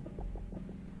Clubhouse.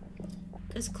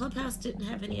 Because Clubhouse didn't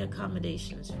have any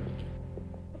accommodations for me.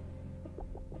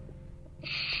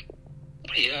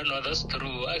 Yeah, no, that's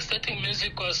true. Ecstatic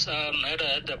Music was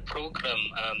had a program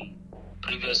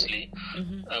previously,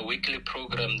 a weekly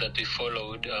program that we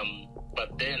followed.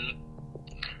 But then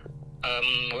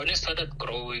when it started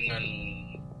growing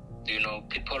and, you know,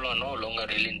 people are no longer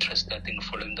really interested in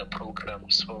following the program.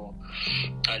 So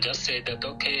I just said that,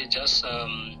 okay, just,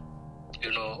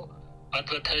 you know,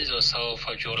 advertise yourself,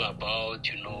 what you're all about,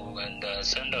 and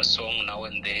send a song now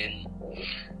and then.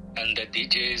 And the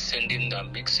DJs send in their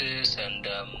mixes, and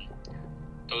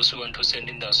those who want to send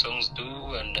in their songs do,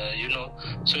 and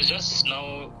so it's just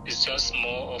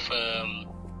more of a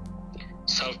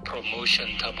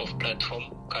self-promotion type of platform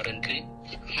currently.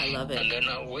 I love it. And then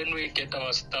when we get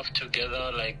our stuff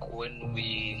together, like when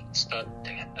we start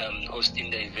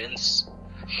hosting the events,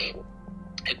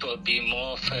 it will be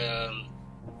more of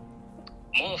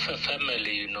a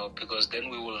family, because then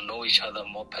we will know each other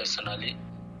more personally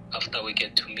after we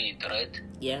get to meet, right?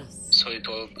 Yes. So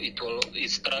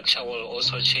its structure will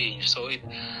also change. So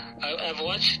I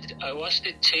watched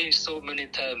it change so many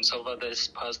times over this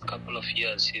past couple of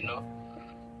years,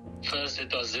 First,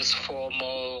 it was this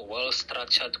formal,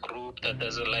 well-structured group that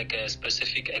does like a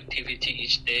specific activity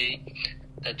each day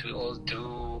that we all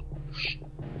do.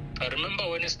 I remember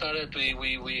when it started, we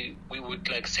would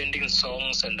like send in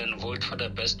songs and then vote for the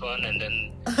best one, and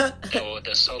then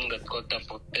the song that got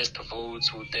the best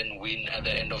votes would then win at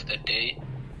the end of the day.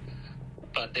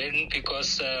 But then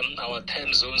because our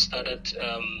time zone started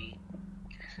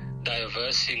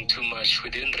diversing too much,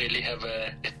 we didn't really have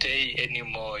a day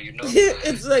anymore,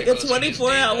 It's like a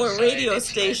 24-hour radio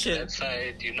station. That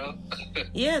side,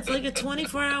 Yeah, it's like a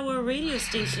 24-hour radio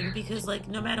station, because like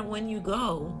no matter when you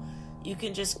go, you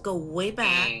can just go way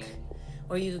back,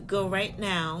 or you could go right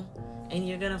now, and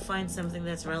you're going to find something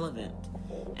that's relevant.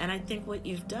 And I think what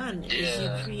you've done is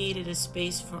you created a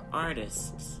space for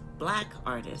artists, Black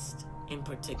artists in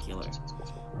particular.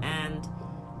 And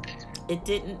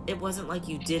it wasn't like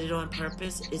you did it on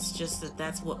purpose. It's just that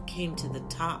that's what came to the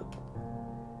top.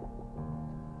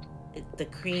 The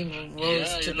cream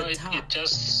rose to the top. It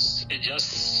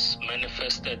just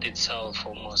manifested itself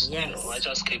almost. Yes. I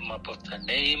just came up with the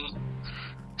name,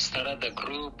 started the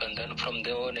group, and then from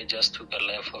there on it just took a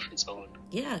life of its own.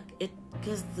 Yeah,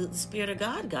 because the Spirit of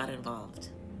God got involved.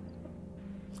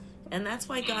 And that's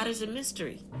why God is a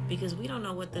mystery, because we don't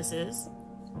know what this is.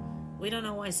 We don't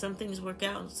know why some things work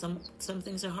out, some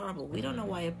things are horrible. We don't know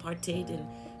why apartheid and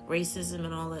racism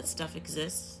and all that stuff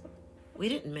exists. We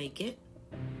didn't make it.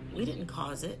 We didn't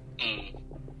cause it.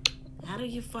 How do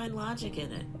you find logic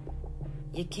in it?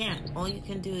 You can't. All you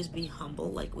can do is be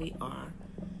humble like we are,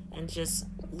 and just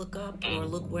look up or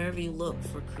look wherever you look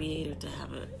for Creator to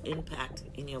have an impact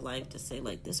in your life, to say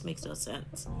like, this makes no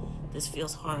sense. This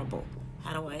feels horrible.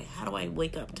 How do I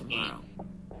wake up tomorrow?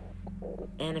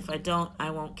 And if I don't, I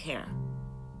won't care.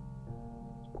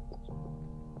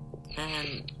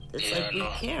 And it's like we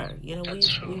care.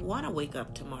 We want to wake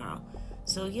up tomorrow.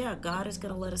 So yeah, God is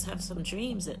going to let us have some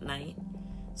dreams at night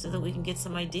so that we can get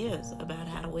some ideas about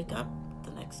how to wake up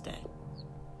the next day.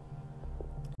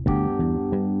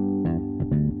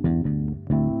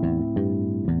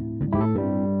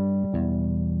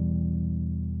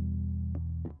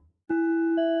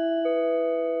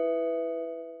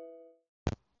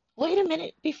 Wait a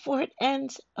minute before it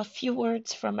ends, a few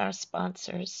words from our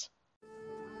sponsors.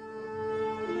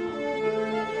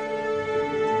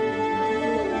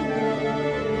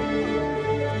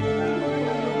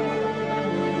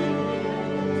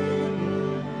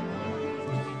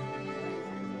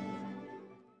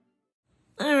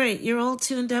 All right, you're all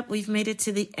tuned up. We've made it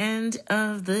to the end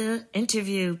of the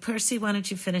interview. Percy, why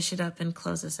don't you finish it up and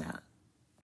close us out?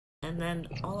 And then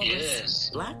all of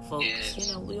us Black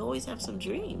folks, we always have some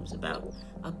dreams about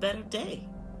a better day.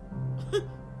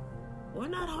 We're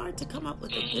not hard to come up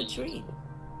with a good dream.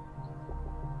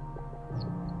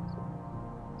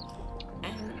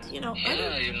 And,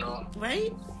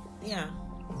 right? Yeah.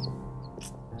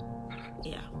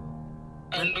 Yeah.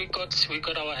 And we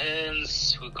got our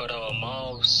hands, we got our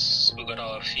mouths, we got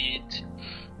our feet,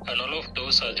 and all of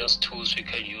those are just tools we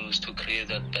can use to create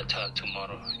that better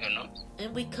tomorrow,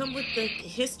 And we come with the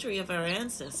history of our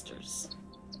ancestors.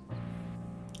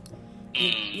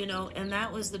 And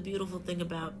that was the beautiful thing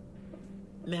about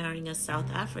marrying a South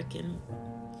African,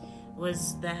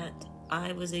 was that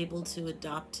I was able to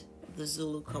adopt the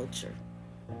Zulu culture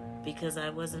because I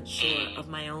wasn't sure of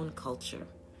my own culture.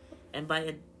 And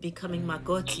by becoming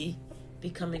Makoti,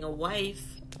 becoming a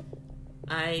wife,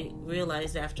 I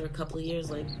realized after a couple of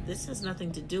years, like, this has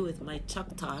nothing to do with my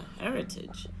Choctaw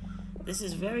heritage. This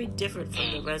is very different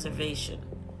from the reservation.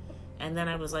 And then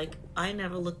I was like, I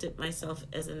never looked at myself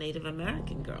as a Native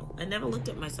American girl. I never looked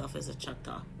at myself as a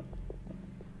Choctaw.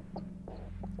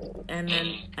 And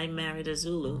then I married a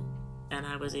Zulu, and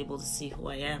I was able to see who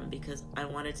I am because I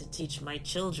wanted to teach my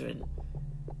children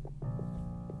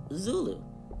Zulu.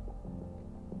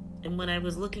 And when I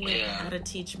was looking at how to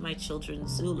teach my children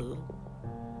Zulu,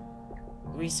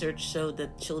 research showed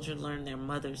that children learn their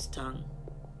mother's tongue.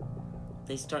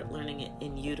 they start learning it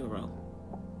in utero.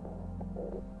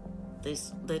 They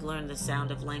learn the sound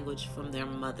of language from their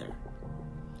mother.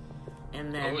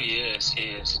 And then, yes.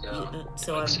 Yeah.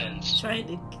 So Makes I'm sense. trying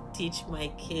to teach my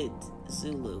kids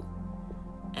Zulu,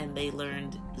 and they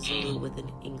learned Zulu with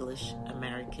an English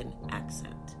American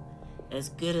accent,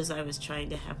 as good as I was trying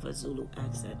to have a Zulu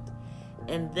accent.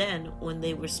 And then when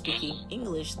they were speaking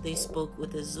English, they spoke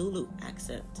with a Zulu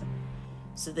accent.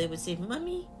 So they would say,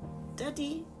 "Mommy,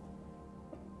 Daddy,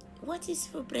 what is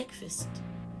for breakfast?"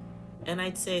 And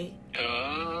I'd say,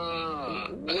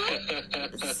 "What?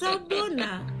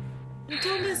 Sabona.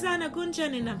 Ntombazana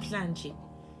kunjani namhlanje?"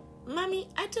 "Mommy,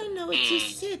 I don't know what you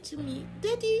said to me."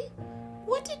 "Daddy,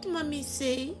 what did Mommy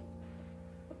say?"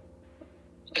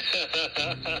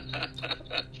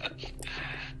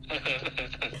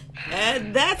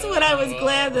 And that's when I was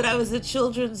glad that I was a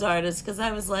children's artist, because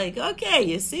I was like, okay,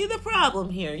 you see the problem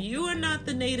here. You are not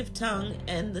the native tongue,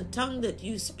 and the tongue that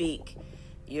you speak,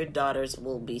 your daughters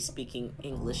will be speaking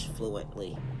English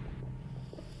fluently.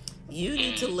 You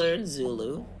need to learn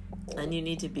Zulu, and you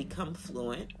need to become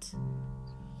fluent,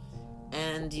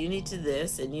 and you need to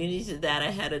this, and you need to that.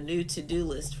 I had a new to-do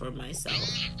list for myself.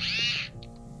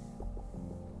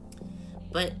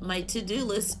 But my to-do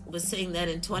list was saying that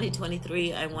in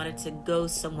 2023, I wanted to go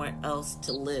somewhere else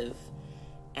to live.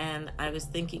 And I was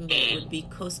thinking that it would be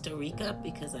Costa Rica,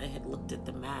 because I had looked at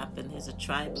the map, and there's a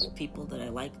tribe of people that I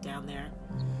like down there.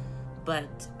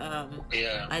 But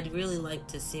I'd really like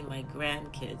to see my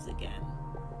grandkids again.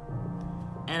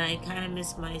 And I kind of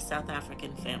miss my South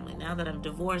African family. Now that I'm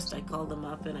divorced, I called them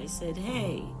up and I said,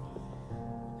 "Hey,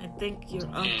 I think your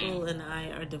uncle and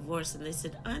I are divorced." And they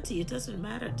said, "Auntie, it doesn't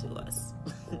matter to us."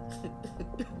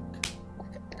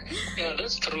 Yeah,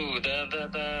 that's true. The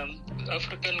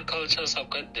African cultures are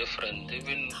quite different.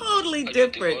 Even Totally when you're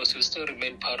different. divorced, you still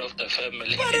remain part of the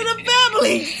family. Part of the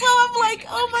family. So I'm like,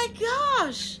 oh my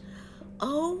gosh.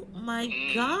 Oh my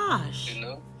gosh. You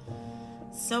know?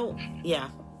 So, yeah.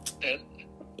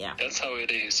 That's how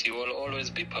it is. You will always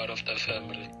be part of the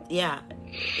family. Yeah,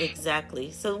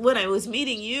 exactly. So when I was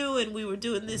meeting you and we were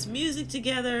doing this music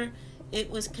together,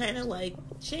 it was kind of like,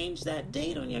 change that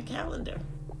date on your calendar.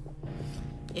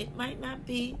 It might not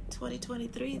be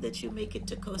 2023 that you make it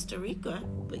to Costa Rica,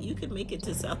 but you could make it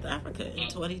to South Africa in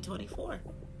 2024.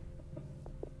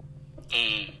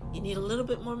 You need a little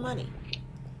bit more money,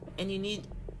 and you need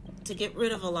to get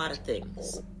rid of a lot of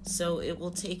things. So it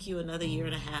will take you another 1.5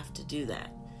 years to do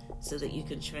that, so that you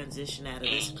can transition out of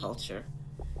this culture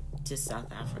to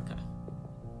South Africa.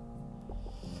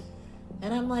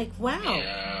 And I'm like, wow,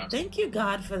 thank you,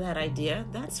 God, for that idea.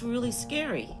 That's really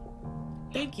scary.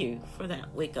 Thank you for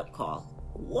that wake-up call.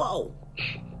 Whoa.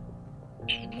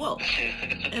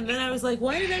 And then I was like,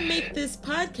 why did I make this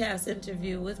podcast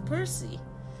interview with Percy?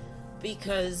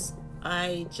 Because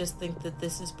I just think that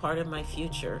this is part of my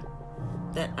future,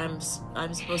 that I'm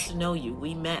supposed to know you.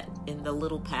 We met in the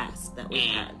little past that we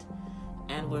had,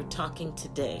 and we're talking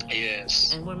today.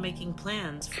 Yes. And we're making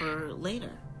plans for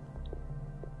later.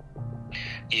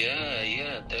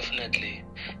 Yeah, definitely.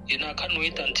 You know, I can't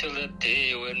wait until the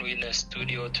day when we're in a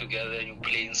studio together and you're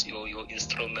playing your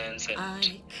instruments, and I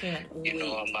can't wait. you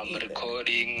know, I'm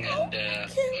recording and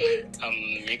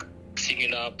I'm mixing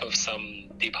it up of some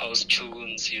deep house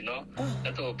tunes, you know.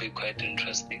 That will be quite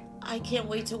interesting. I can't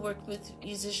wait to work with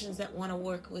musicians that want to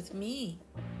work with me.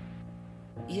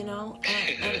 You know,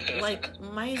 and like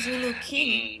my Zulu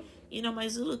King, you know, my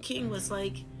Zulu King was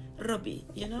like, Robbie,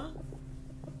 you know,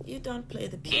 you don't play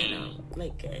the piano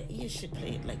like, you should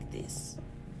play it like this.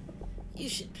 You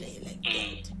should play it like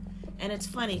that. And it's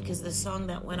funny because the song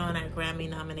that went on our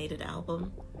Grammy-nominated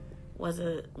album was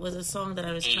a song that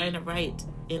I was trying to write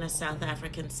in a South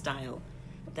African style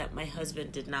that my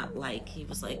husband did not like. He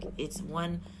was like, it's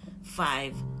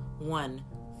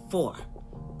 1-5-1-4.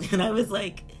 And I was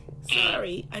like,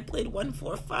 sorry, I played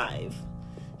 1-4-5.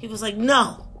 He was like,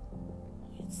 no.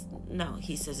 No,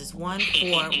 he says it's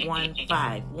 1-4-1-5.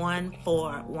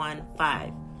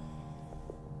 1-4-1-5.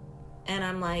 And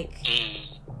I'm like,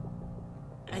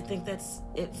 I think it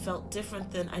felt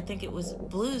different than, I think it was,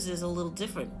 blues is a little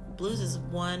different. Blues is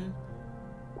well,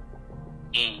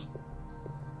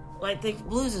 I think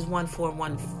blues is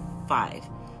 1-4-1-5.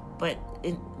 But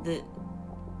in the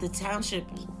township,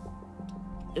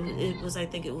 it was, I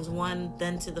think it was 1,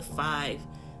 then to the 5,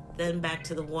 then back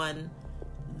to the 1,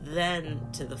 then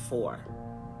to the 4.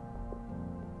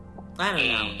 I don't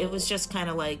know. It was just kind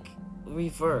of like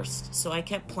reversed. So I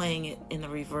kept playing it in the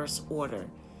reverse order.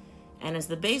 And as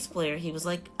the bass player, he was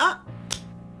like,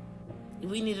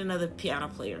 we need another piano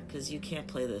player because you can't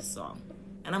play this song.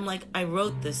 And I'm like, I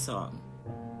wrote this song.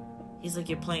 He's like,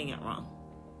 you're playing it wrong.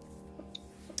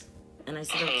 And I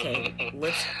said, okay,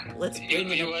 let's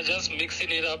bring it. You were just mixing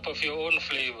it up of your own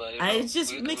flavor. I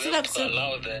just mix it up. So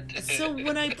allow that. So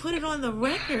when I put it on the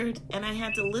record, and I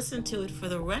had to listen to it for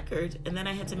the record, and then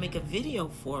I had to make a video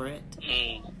for it,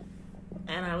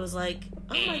 and I was like,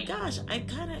 oh my gosh, I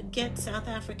kind of get South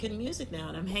African music now,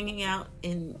 and I'm hanging out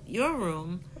in your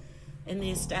room, in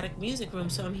the Ecstatic Music Room,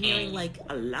 so I'm hearing like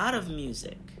a lot of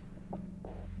music,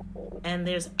 and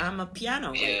I'm a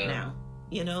piano right now,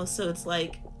 you know, so it's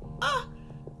like,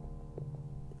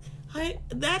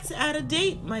 that's out of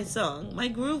date, my song. My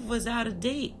groove was out of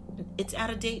date. It's out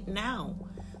of date now.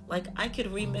 Like, I could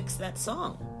remix that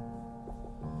song.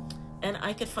 And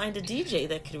I could find a DJ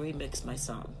that could remix my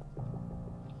song.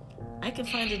 I could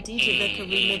find a DJ that could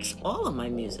remix all of my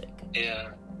music. Yeah.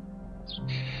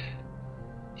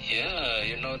 Yeah,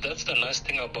 you know, that's the nice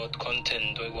thing about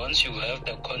content. Once you have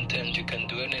the content, you can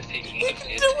do anything with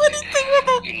it. Do anything with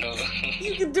it. You know.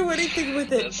 You can do anything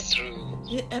with it. That's true.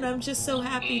 Yeah, and I'm just so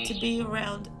happy to be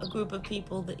around a group of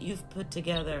people that you've put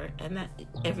together and that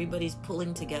everybody's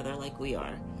pulling together like we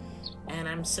are. And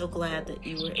I'm so glad that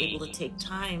you were able to take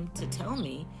time to tell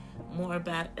me more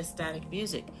about Ecstatic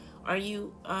Music. Are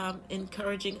you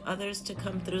encouraging others to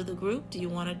come through the group? Do you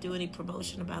want to do any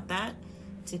promotion about that?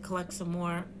 To collect some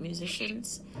more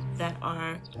musicians that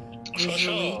are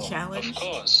visually challenged?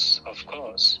 Of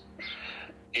course.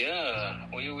 Yeah,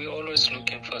 we're always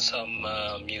looking for some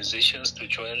musicians to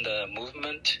join the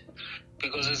movement,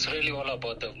 because it's really all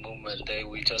about the movement.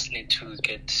 We just need to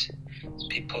get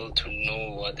people to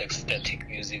know what ecstatic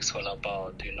music's all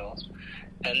about, you know.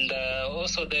 And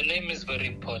also the name is very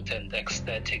important,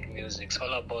 ecstatic music. It's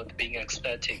all about being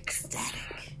ecstatic.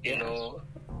 You know.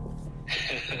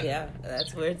 Yeah,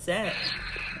 that's where it's at.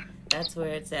 That's where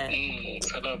it's at. It's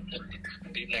all about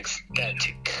being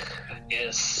ecstatic.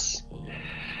 Yes.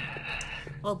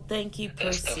 Well, thank you,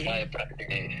 That's Percy. the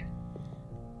vibe.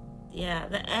 Yeah,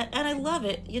 and I love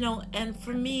it, you know. And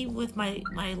for me, with my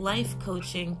life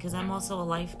coaching, because I'm also a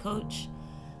life coach,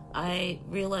 I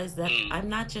realized that I'm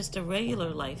not just a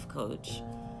regular life coach.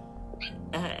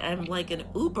 I'm like an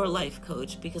Uber life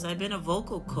coach, because I've been a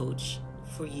vocal coach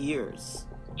for years.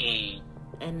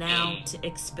 And now to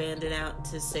expand it out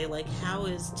to say, like, how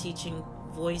is teaching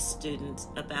voice students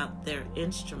about their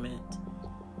instrument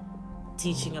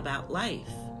teaching about life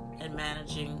and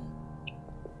managing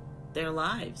their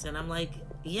lives? And I'm like,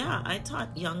 yeah, I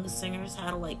taught young singers how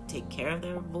to, like, take care of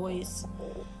their voice,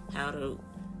 how to,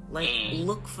 like,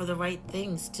 look for the right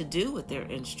things to do with their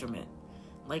instrument.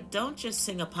 Like, don't just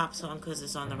sing a pop song because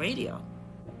it's on the radio.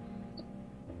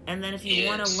 And then if you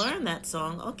want to learn that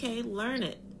song, okay, learn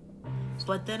it.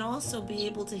 But then also be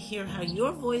able to hear how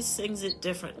your voice sings it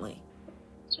differently.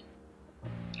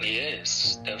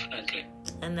 Yes, definitely.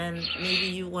 And then maybe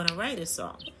you want to write a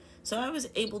song. So I was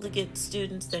able to get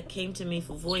students that came to me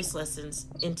for voice lessons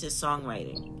into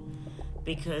songwriting,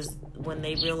 because when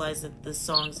they realized that the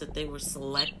songs that they were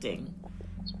selecting,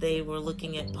 they were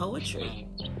looking at poetry.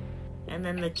 And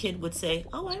then the kid would say,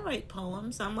 oh, I write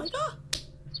poems. I'm like, oh,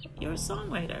 you're a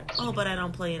songwriter. Oh, but I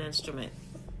don't play an instrument.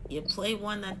 You play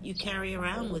one that you carry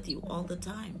around with you all the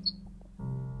time.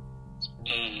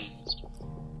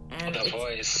 And the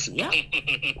voice. Yeah.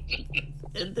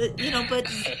 You know,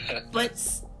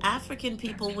 but African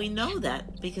people, we know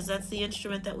that, because that's the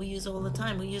instrument that we use all the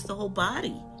time. We use the whole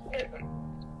body.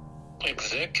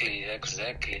 Exactly.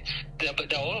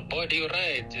 The whole body,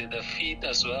 right? The feet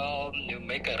as well. You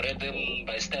make a rhythm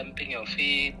by stamping your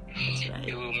feet. That's right.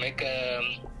 You make a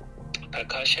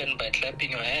percussion by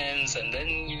clapping your hands, and then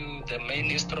the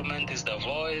main instrument is the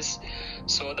voice.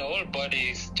 So the whole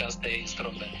body is just the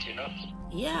instrument, you know.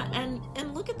 Yeah,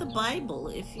 and look at the Bible.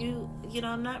 If you know,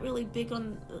 I'm not really big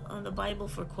on the Bible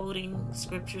for quoting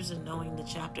scriptures and knowing the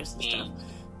chapters and stuff,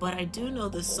 but I do know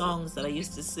the songs that I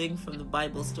used to sing from the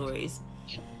Bible stories.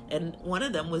 And one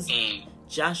of them was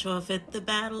Joshua fit the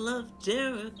battle of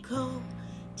Jericho,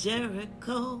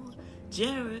 Jericho,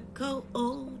 Jericho,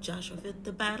 oh, Joshua fit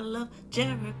the battle of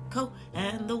Jericho,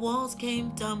 and the walls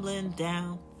came tumbling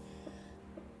down.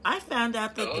 I found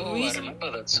out that the reason... I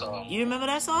remember that song. You remember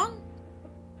that song?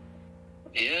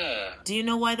 Yeah. Do you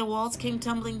know why the walls came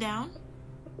tumbling down?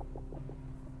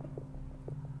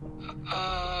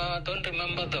 I don't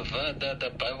remember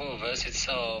the Bible verse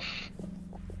itself.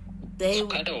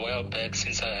 It's quite a while back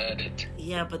since I heard it.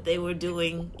 Yeah, but they were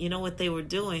doing... You know what they were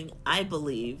doing? I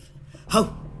believe...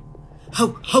 Ho!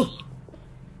 Ho, ho,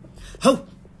 ho,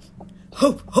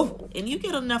 ho, ho. And you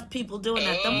get enough people doing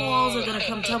that, the walls are going to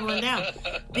come tumbling down.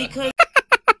 Because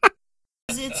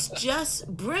it's just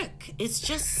brick. It's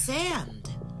just sand.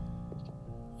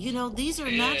 You know, these are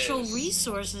natural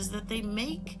resources that they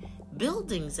make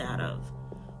buildings out of.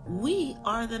 We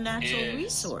are the natural Yes.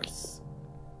 resource.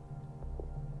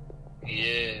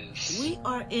 Yes. We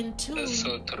are in tune That's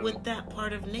so true. with that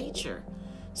part of nature.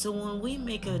 So when we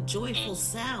make a joyful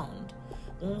sound,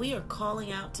 when we are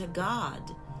calling out to God,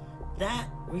 that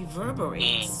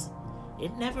reverberates.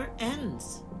 It never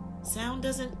ends. Sound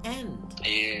doesn't end.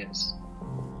 Yes.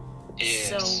 Yes.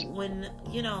 So when,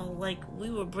 like we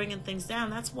were bringing things down,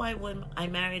 that's why when I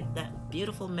married that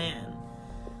beautiful man,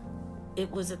 it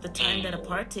was at the time that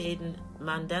apartheid and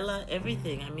Mandela,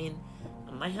 everything. I mean,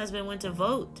 my husband went to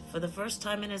vote for the first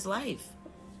time in his life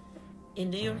in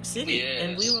New York City. Yes.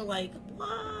 And we were like,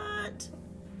 what?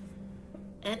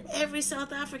 And every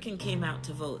South African came out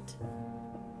to vote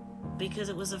because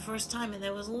it was the first time, and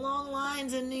there was long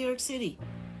lines in New York City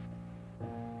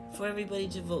for everybody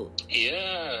to vote.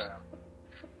 Yeah.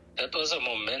 That was a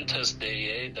momentous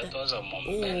day, eh? That was a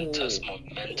momentous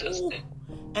day.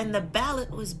 And the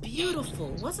ballot was beautiful.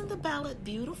 Wasn't the ballot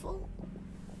beautiful?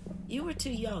 You were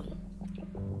too young.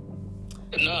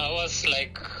 No, I was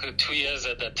like 2 years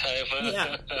at that time.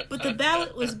 Yeah, but the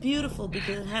ballot was beautiful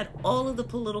because it had all of the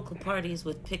political parties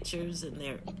with pictures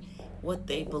and what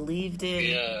they believed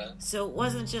in. Yeah. So it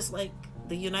wasn't just like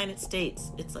the United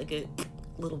States. It's like a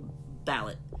little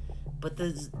ballot. But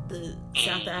the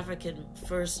South African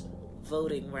first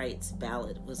voting rights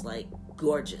ballot was like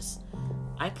gorgeous.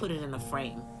 I put it in a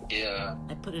frame. Yeah.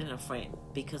 I put it in a frame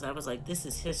because I was like, this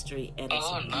is history, and it's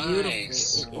beautiful.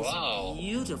 Nice. It is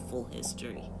beautiful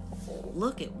history.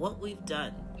 Look at what we've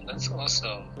done. That's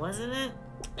awesome. Wasn't it?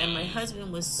 And my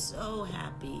husband was so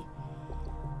happy.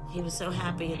 He was so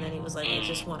happy, and then he was like, I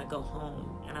just want to go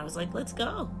home. And I was like, let's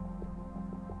go.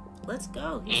 Let's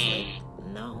go. He's like,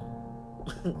 no.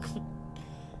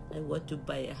 I want to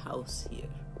buy a house here.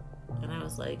 And I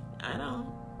was like,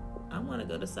 I want to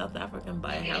go to South Africa and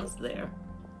buy a house there.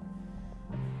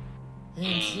 And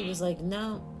he was like,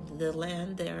 no, the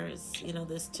land there is,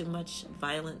 there's too much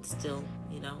violence still,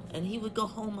 And he would go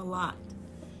home a lot.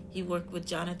 He worked with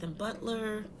Jonathan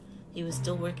Butler. He was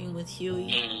still working with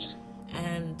Huey.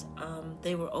 And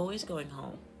they were always going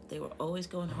home. They were always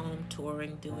going home,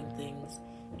 touring, doing things,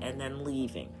 and then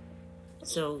leaving.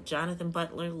 So Jonathan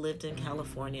Butler lived in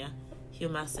California. Hugh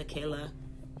Masekela,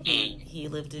 he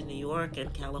lived in New York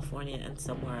and California and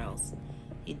somewhere else.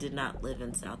 He did not live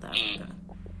in South Africa.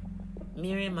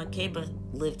 Miriam Makeba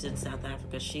lived in South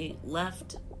Africa. She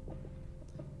left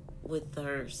with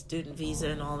her student visa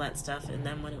and all that stuff, and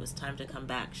then when it was time to come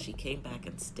back, she came back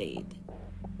and stayed.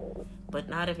 But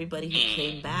not everybody who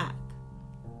came back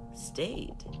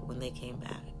stayed when they came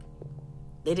back.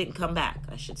 They didn't come back,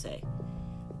 I should say.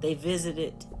 They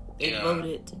visited, they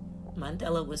voted.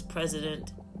 Mandela was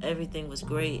president. Everything was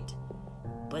great.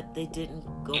 But they didn't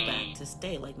go back to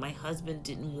stay. Like, my husband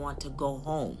didn't want to go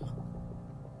home.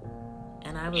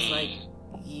 And I was like,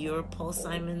 you're Paul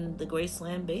Simon, the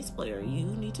Graceland bass player. You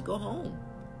need to go home.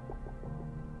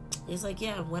 He's like,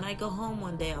 yeah, when I go home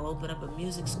one day, I'll open up a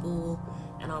music school,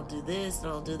 and I'll do this,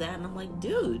 and I'll do that. And I'm like,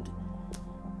 dude,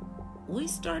 we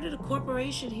started a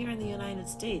corporation here in the United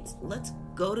States. Let's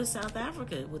go to South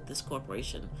Africa with this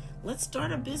corporation. Let's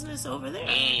start a business over there.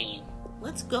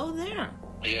 Let's go there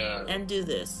and do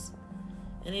this.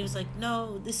 And he was like,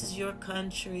 no, this is your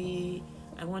country.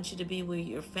 I want you to be where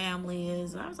your family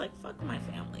is. And I was like, fuck my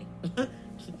family.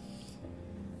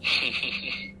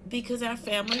 Because our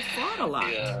family fought a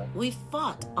lot. Yeah. We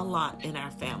fought a lot in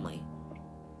our family.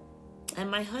 And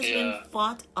my husband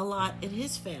fought a lot in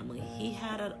his family. He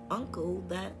had an uncle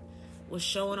that was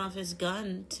showing off his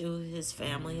gun to his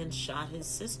family and shot his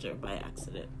sister by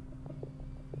accident.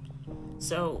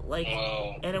 So, like,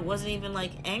 and it wasn't even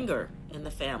like anger in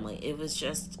the family. It was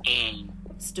just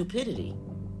stupidity.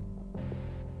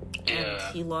 And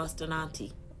he lost an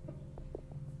auntie.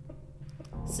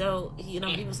 So, he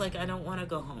was like, I don't want to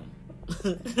go home.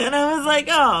 And I was like,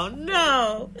 oh,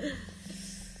 no.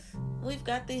 We've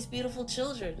got these beautiful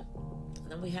children.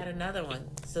 And then we had another one.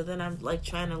 So then I'm like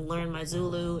trying to learn my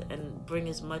Zulu and bring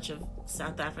as much of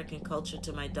South African culture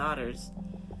to my daughters,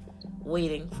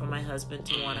 waiting for my husband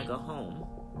to want to go home.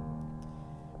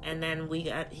 And then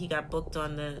he got booked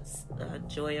on the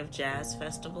Joy of Jazz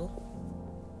Festival.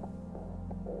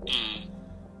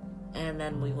 And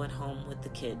then we went home with the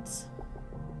kids.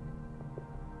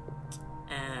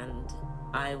 And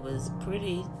I was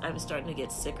starting to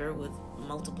get sicker with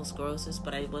multiple sclerosis,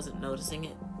 but I wasn't noticing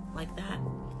it like that.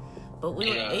 But we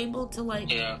were able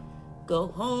to go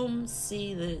home,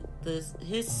 see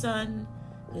his son,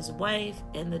 his wife,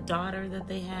 and the daughter that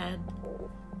they had,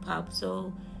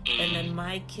 Popso, and then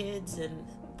my kids and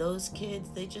those kids.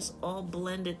 They just all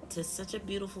blended to such a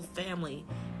beautiful family.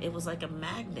 It was like a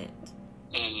magnet.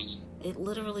 It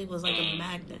literally was like a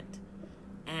magnet.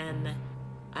 And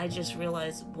I just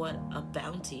realized what a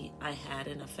bounty I had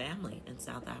in a family in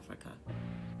South Africa.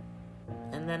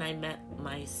 And then I met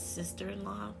my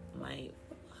sister-in-law, my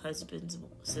husband's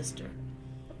sister.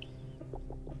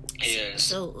 Yes.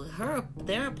 So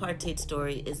their apartheid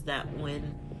story is that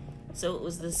so it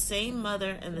was the same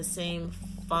mother and the same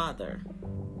father,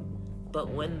 but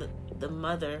when the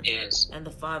mother Yes. and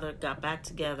the father got back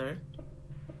together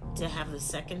to have the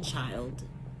second child,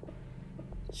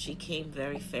 she came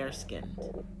very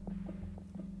fair-skinned,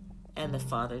 and the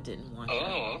father didn't want her.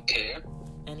 Oh, okay.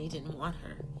 And he didn't want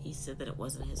her. He said that it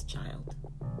wasn't his child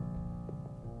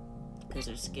because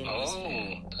her skin was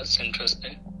fair. Oh, that's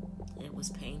interesting. It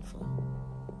was painful.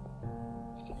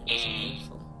 It was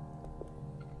painful.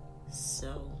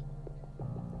 So,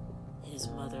 his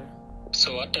mother...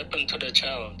 So what happened to the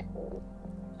child?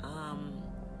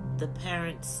 The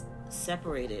parents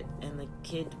separated, and the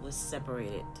kid was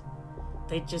separated.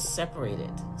 They just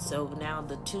separated. So now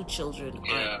the two children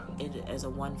are as a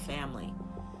one family.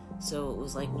 So it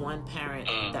was like one parent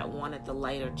that wanted the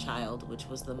lighter child, which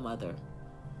was the mother.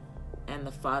 And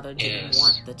the father didn't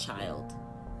want the child,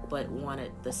 but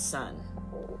wanted the son.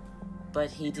 But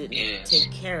he didn't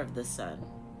take care of the son.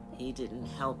 He didn't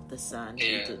help the son.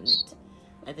 He didn't.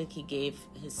 I think he gave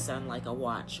his son like a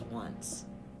watch once.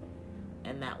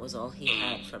 And that was all he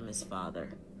had from his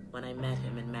father when I met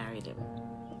him and married him.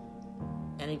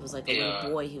 And he was like a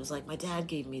little boy. He was like, my dad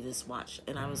gave me this watch.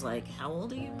 And I was like, how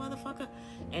old are you, motherfucker?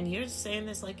 And you're saying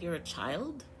this like you're a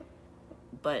child?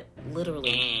 But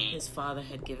literally, his father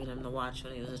had given him the watch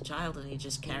when he was a child, and he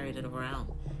just carried it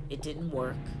around. It didn't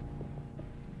work.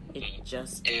 It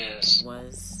just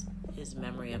was his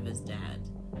memory of his dad.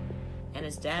 And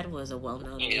his dad was a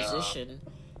well-known musician.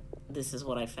 This is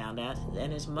what I found out.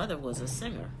 And his mother was a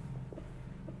singer.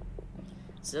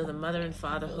 So the mother and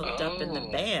father hooked up in the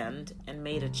band and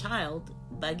made a child,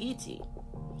 Bagiti.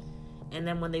 And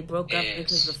then when they broke up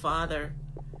because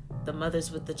the mother's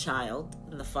with the child,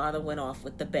 and the father went off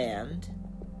with the band.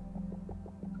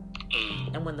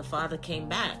 And when the father came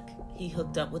back, he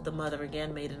hooked up with the mother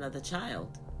again, made another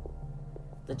child.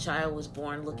 The child was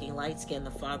born looking light-skinned.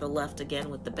 The father left again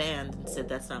with the band and said,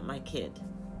 that's not my kid.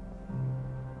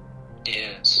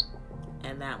 Yes.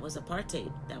 And that was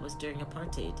apartheid. That was during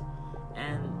apartheid.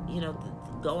 And, you know,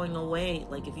 going away,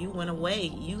 like if you went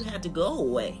away, you had to go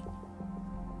away.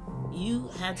 You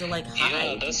had to like hide.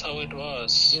 Yeah, that's how it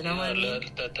was. You know what I mean?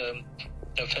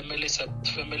 The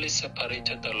family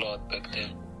separated a lot back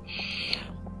then.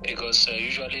 Because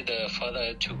usually the father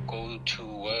had to go to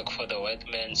work for the white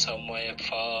man somewhere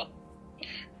far,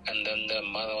 and then the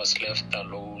mother was left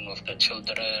alone with the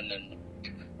children, and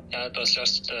it was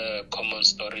just a common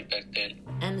story back then.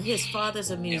 And his father's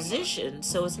a musician,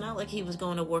 so it's not like he was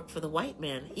going to work for the white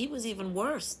man. He was even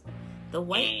worse. The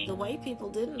white people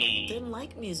didn't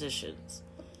like musicians.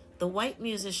 The white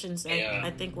musicians,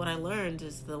 I think what I learned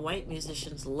is the white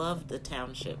musicians loved the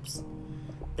townships.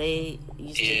 They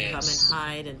used to come and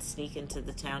hide and sneak into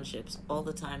the townships all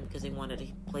the time because they wanted to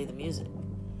play the music.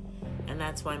 And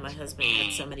that's why my husband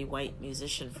had so many white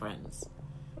musician friends,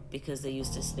 because they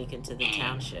used to sneak into the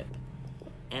township.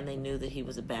 And they knew that he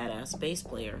was a badass bass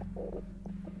player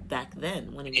back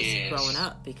then when he was growing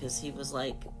up, because he was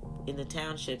like in the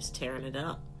townships tearing it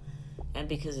up. And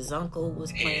because his uncle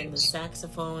was playing the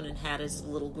saxophone and had his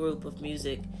little group of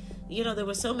music, you know, there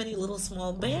were so many little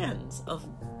small bands of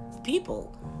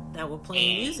people that were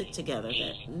playing music together,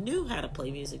 that knew how to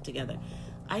play music together.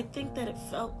 I think that it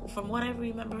felt, from what I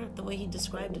remember, the way he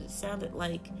described it, it sounded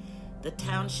like the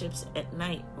townships at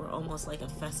night were almost like a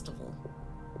festival.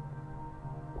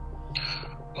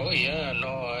 Oh yeah, no,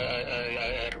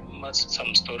 I remember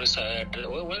some stories I had.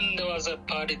 When there was a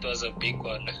party, it was a big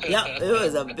one. Yeah, it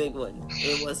was a big one.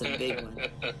 It was a big one.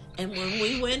 And when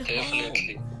we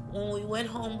went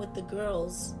home with the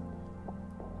girls,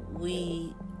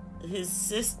 his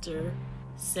sister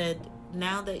said,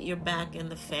 now that you're back in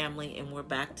the family and we're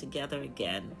back together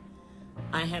again,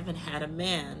 I haven't had a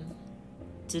man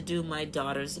to do my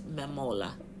daughter's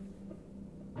memola.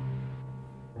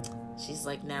 She's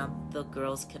like, now the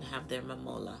girls can have their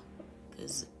memola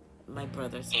because my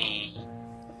brother's home.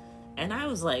 And I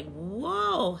was like,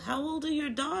 whoa, how old are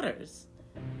your daughters?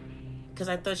 Because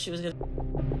I thought she was going to...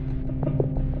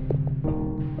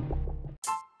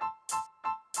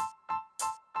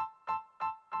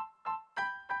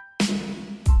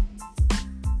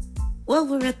 Well,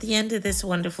 we're at the end of this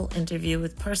wonderful interview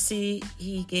with Percy.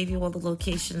 He gave you all the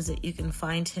locations that you can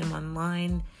find him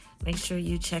online. Make sure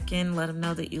you check in. Let him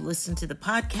know that you listen to the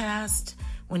podcast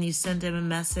when you send him a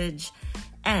message.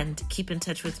 And keep in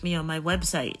touch with me on my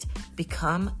website.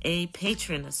 Become a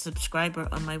patron, a subscriber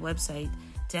on my website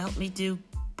to help me do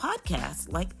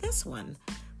podcasts like this one.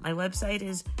 My website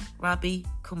is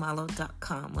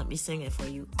robbikumalo.com. Let me sing it for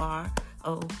you.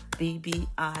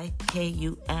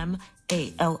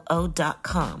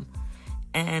 ROBBIKUMALO.com.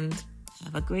 And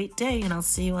have a great day, and I'll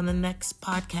see you on the next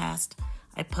podcast.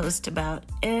 I post about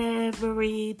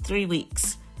every 3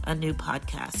 weeks a new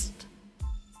podcast.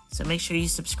 So make sure you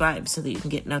subscribe so that you can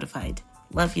get notified.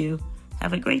 Love you.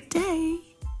 Have a great day.